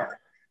good they are.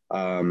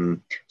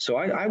 So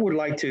I would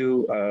like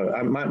to.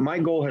 My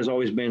goal has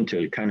always been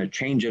to kind of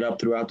change it up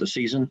throughout the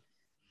season,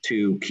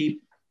 to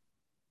keep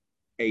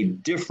a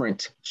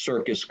different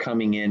circus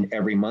coming in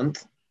every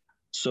month,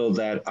 so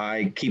that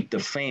I keep the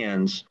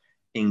fans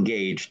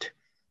engaged,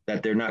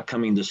 that they're not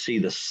coming to see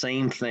the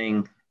same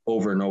thing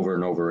over and over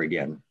and over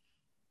again.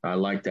 I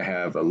like to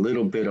have a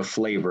little bit of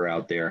flavor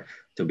out there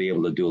to be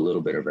able to do a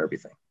little bit of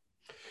everything.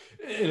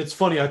 And it's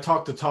funny, I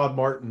talked to Todd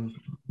Martin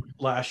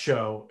last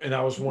show, and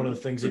that was one of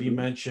the things that he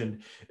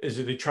mentioned, is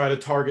that they try to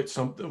target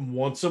something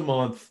once a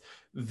month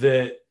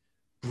that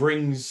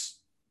brings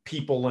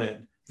people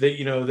in. That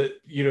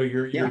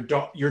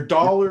your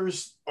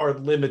dollars are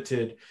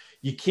limited.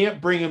 You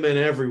can't bring them in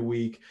every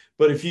week,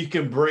 but if you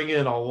can bring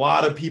in a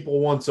lot of people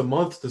once a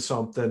month to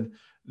something,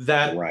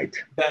 that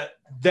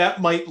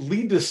might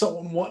lead to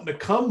someone wanting to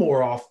come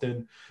more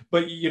often.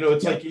 But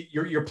it's like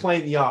you're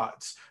playing the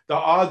odds. The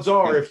odds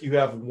are, if you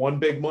have one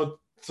big month,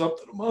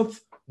 something a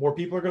month, more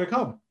people are going to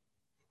come.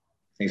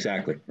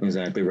 Exactly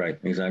right.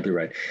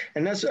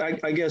 And that's,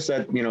 I guess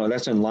that,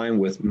 that's in line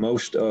with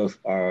most of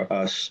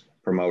us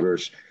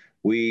promoters.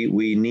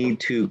 We need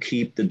to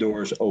keep the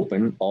doors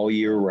open all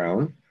year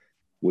round.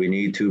 We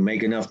need to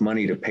make enough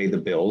money to pay the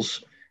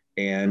bills.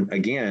 And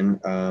again,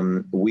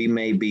 we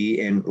may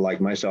be in,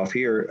 like myself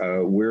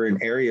here, we're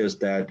in areas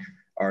that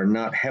are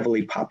not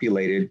heavily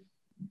populated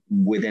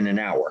within an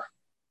hour.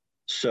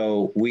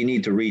 So we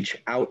need to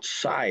reach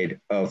outside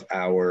of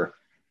our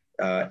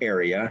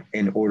area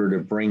in order to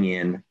bring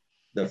in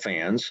the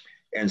fans.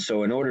 And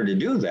so in order to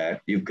do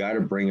that, you've got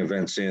to bring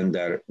events in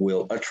that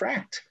will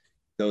attract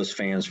those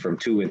fans from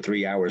 2 and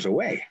 3 hours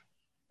away,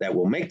 that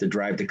will make the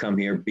drive to come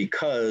here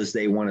because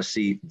they want to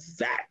see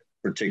that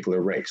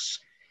particular race.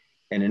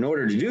 And in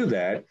order to do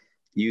that,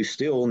 you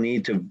still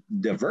need to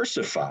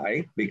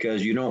diversify,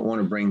 because you don't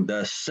want to bring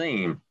the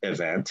same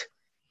event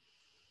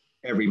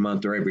every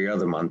month or every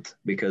other month,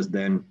 because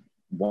then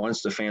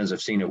once the fans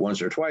have seen it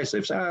once or twice,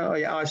 they've said, oh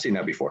yeah, I've seen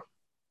that before.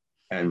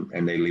 And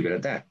they leave it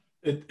at that.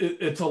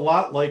 It's a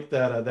lot like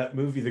that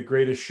movie, The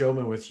Greatest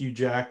Showman, with Hugh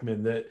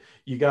Jackman, that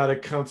you got to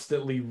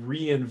constantly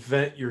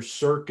reinvent your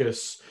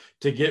circus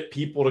to get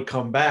people to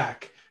come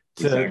back,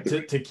 to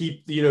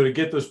keep, to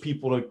get those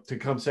people to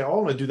come say, oh, I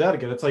want to do that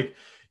again. It's like,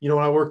 when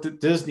I worked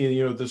at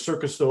Disney, the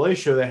Circus du Soleil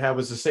show they have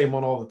is the same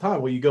one all the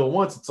time. Well, you go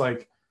once, it's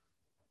like,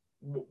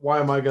 why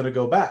am I going to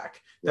go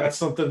back? That's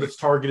something that's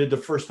targeted to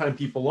first-time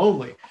people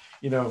only.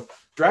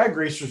 Drag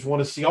racers want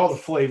to see all the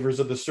flavors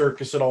of the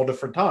circus at all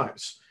different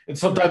times. And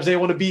sometimes they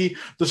want to be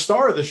the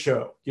star of the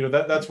show.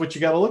 That's what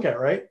you got to look at,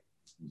 right?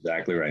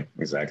 Exactly right.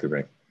 Exactly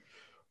right.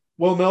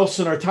 Well,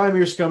 Nelson, our time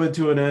here is coming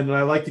to an end, and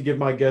I like to give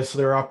my guests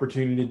their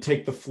opportunity to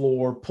take the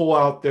floor, pull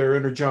out their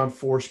Energon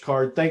Force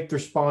card, thank their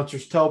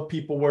sponsors, tell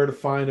people where to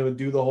find them, and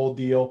do the whole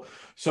deal.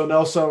 So,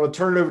 Nelson, I'm going to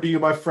turn it over to you,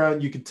 my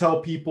friend. You can tell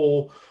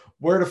people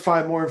where to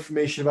find more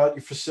information about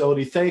your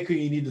facility. Thank who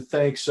you need to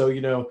thank. So,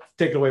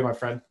 take it away, my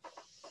friend.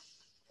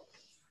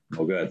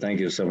 Well, good. Thank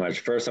you so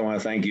much. First, I want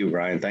to thank you,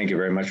 Brian. Thank you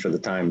very much for the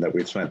time that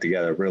we've spent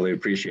together. Really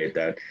appreciate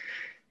that.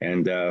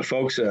 And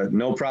folks,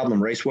 No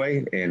Problem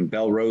Raceway in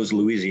Belrose,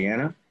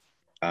 Louisiana.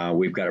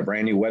 We've got a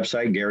brand new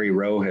website. Gary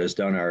Rowe has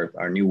done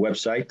our new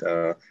website,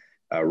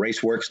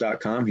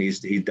 raceworks.com.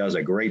 He does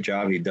a great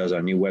job. He does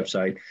our new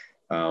website.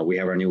 We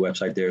have our new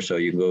website there. So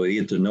you can go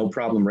either to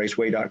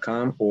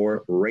noproblemraceway.com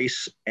or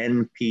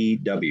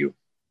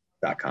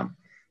racenpw.com.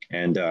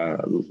 And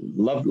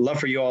love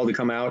for you all to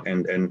come out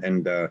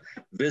and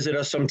visit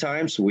us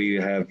sometimes. We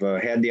have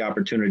had the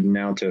opportunity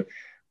now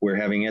we're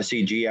having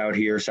SEG out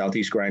here,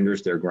 Southeast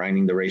Grinders. They're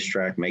grinding the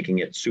racetrack, making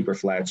it super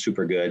flat,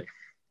 super good.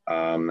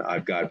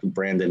 I've got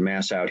Brandon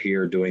Mass out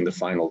here doing the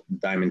final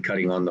diamond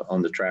cutting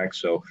on the track.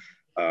 So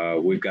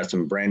we've got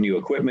some brand new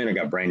equipment. I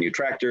got brand new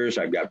tractors.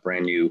 I've got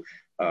brand new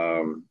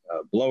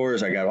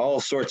blowers. I got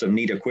all sorts of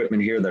neat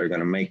equipment here that are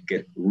going to make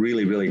it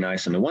really, really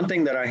nice. And the one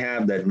thing that I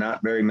have that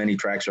not very many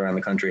tracks around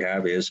the country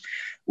have is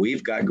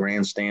we've got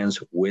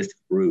grandstands with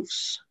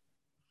roofs.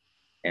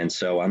 And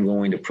so I'm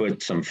going to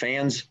put some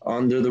fans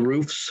under the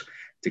roofs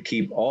to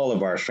keep all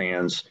of our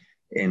fans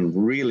in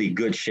really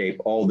good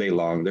shape all day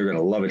long. They're going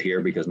to love it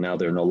here because now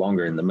they're no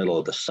longer in the middle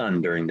of the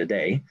sun during the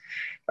day.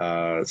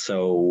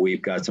 So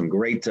we've got some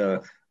great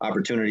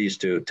opportunities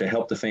to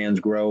help the fans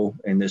grow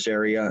in this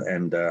area.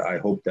 And I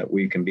hope that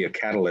we can be a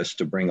catalyst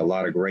to bring a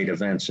lot of great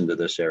events into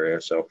this area.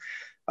 So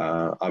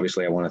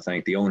obviously I want to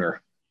thank the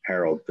owner,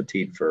 Harold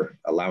Petit, for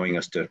allowing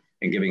us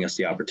and giving us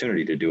the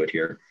opportunity to do it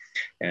here.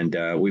 And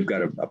we've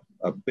got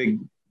a big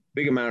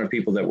amount of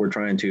people that we're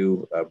trying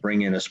to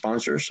bring in as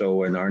sponsors.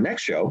 So in our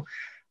next show,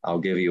 I'll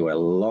give you a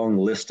long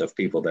list of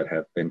people that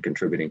have been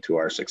contributing to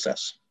our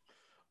success.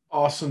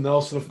 Awesome,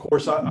 Nelson. Of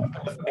course, I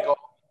thank all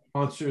the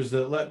sponsors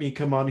that let me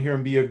come on here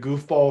and be a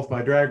goofball with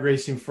my drag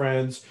racing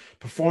friends,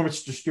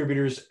 Performance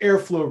Distributors,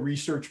 Airflow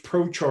Research,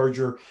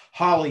 ProCharger,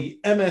 Holly,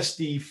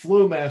 MSD,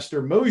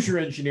 Flowmaster, Mosier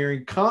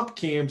Engineering, Comp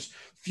Cams,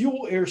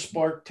 Fuel Air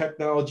Spark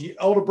Technology,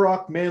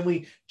 Eldebrock,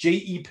 Manley,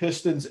 JE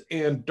Pistons,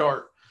 and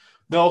Dart.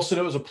 Nelson,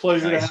 it was a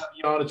pleasure to have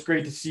you on. It's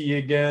great to see you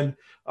again.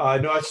 I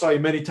know I saw you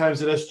many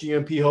times at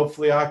SGMP.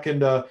 Hopefully I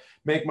can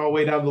make my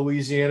way down to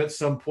Louisiana at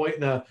some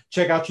point and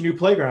check out your new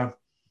playground.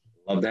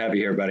 Love to have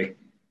you here, buddy.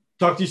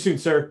 Talk to you soon,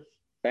 sir.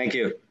 Thank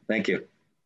you. Thank you.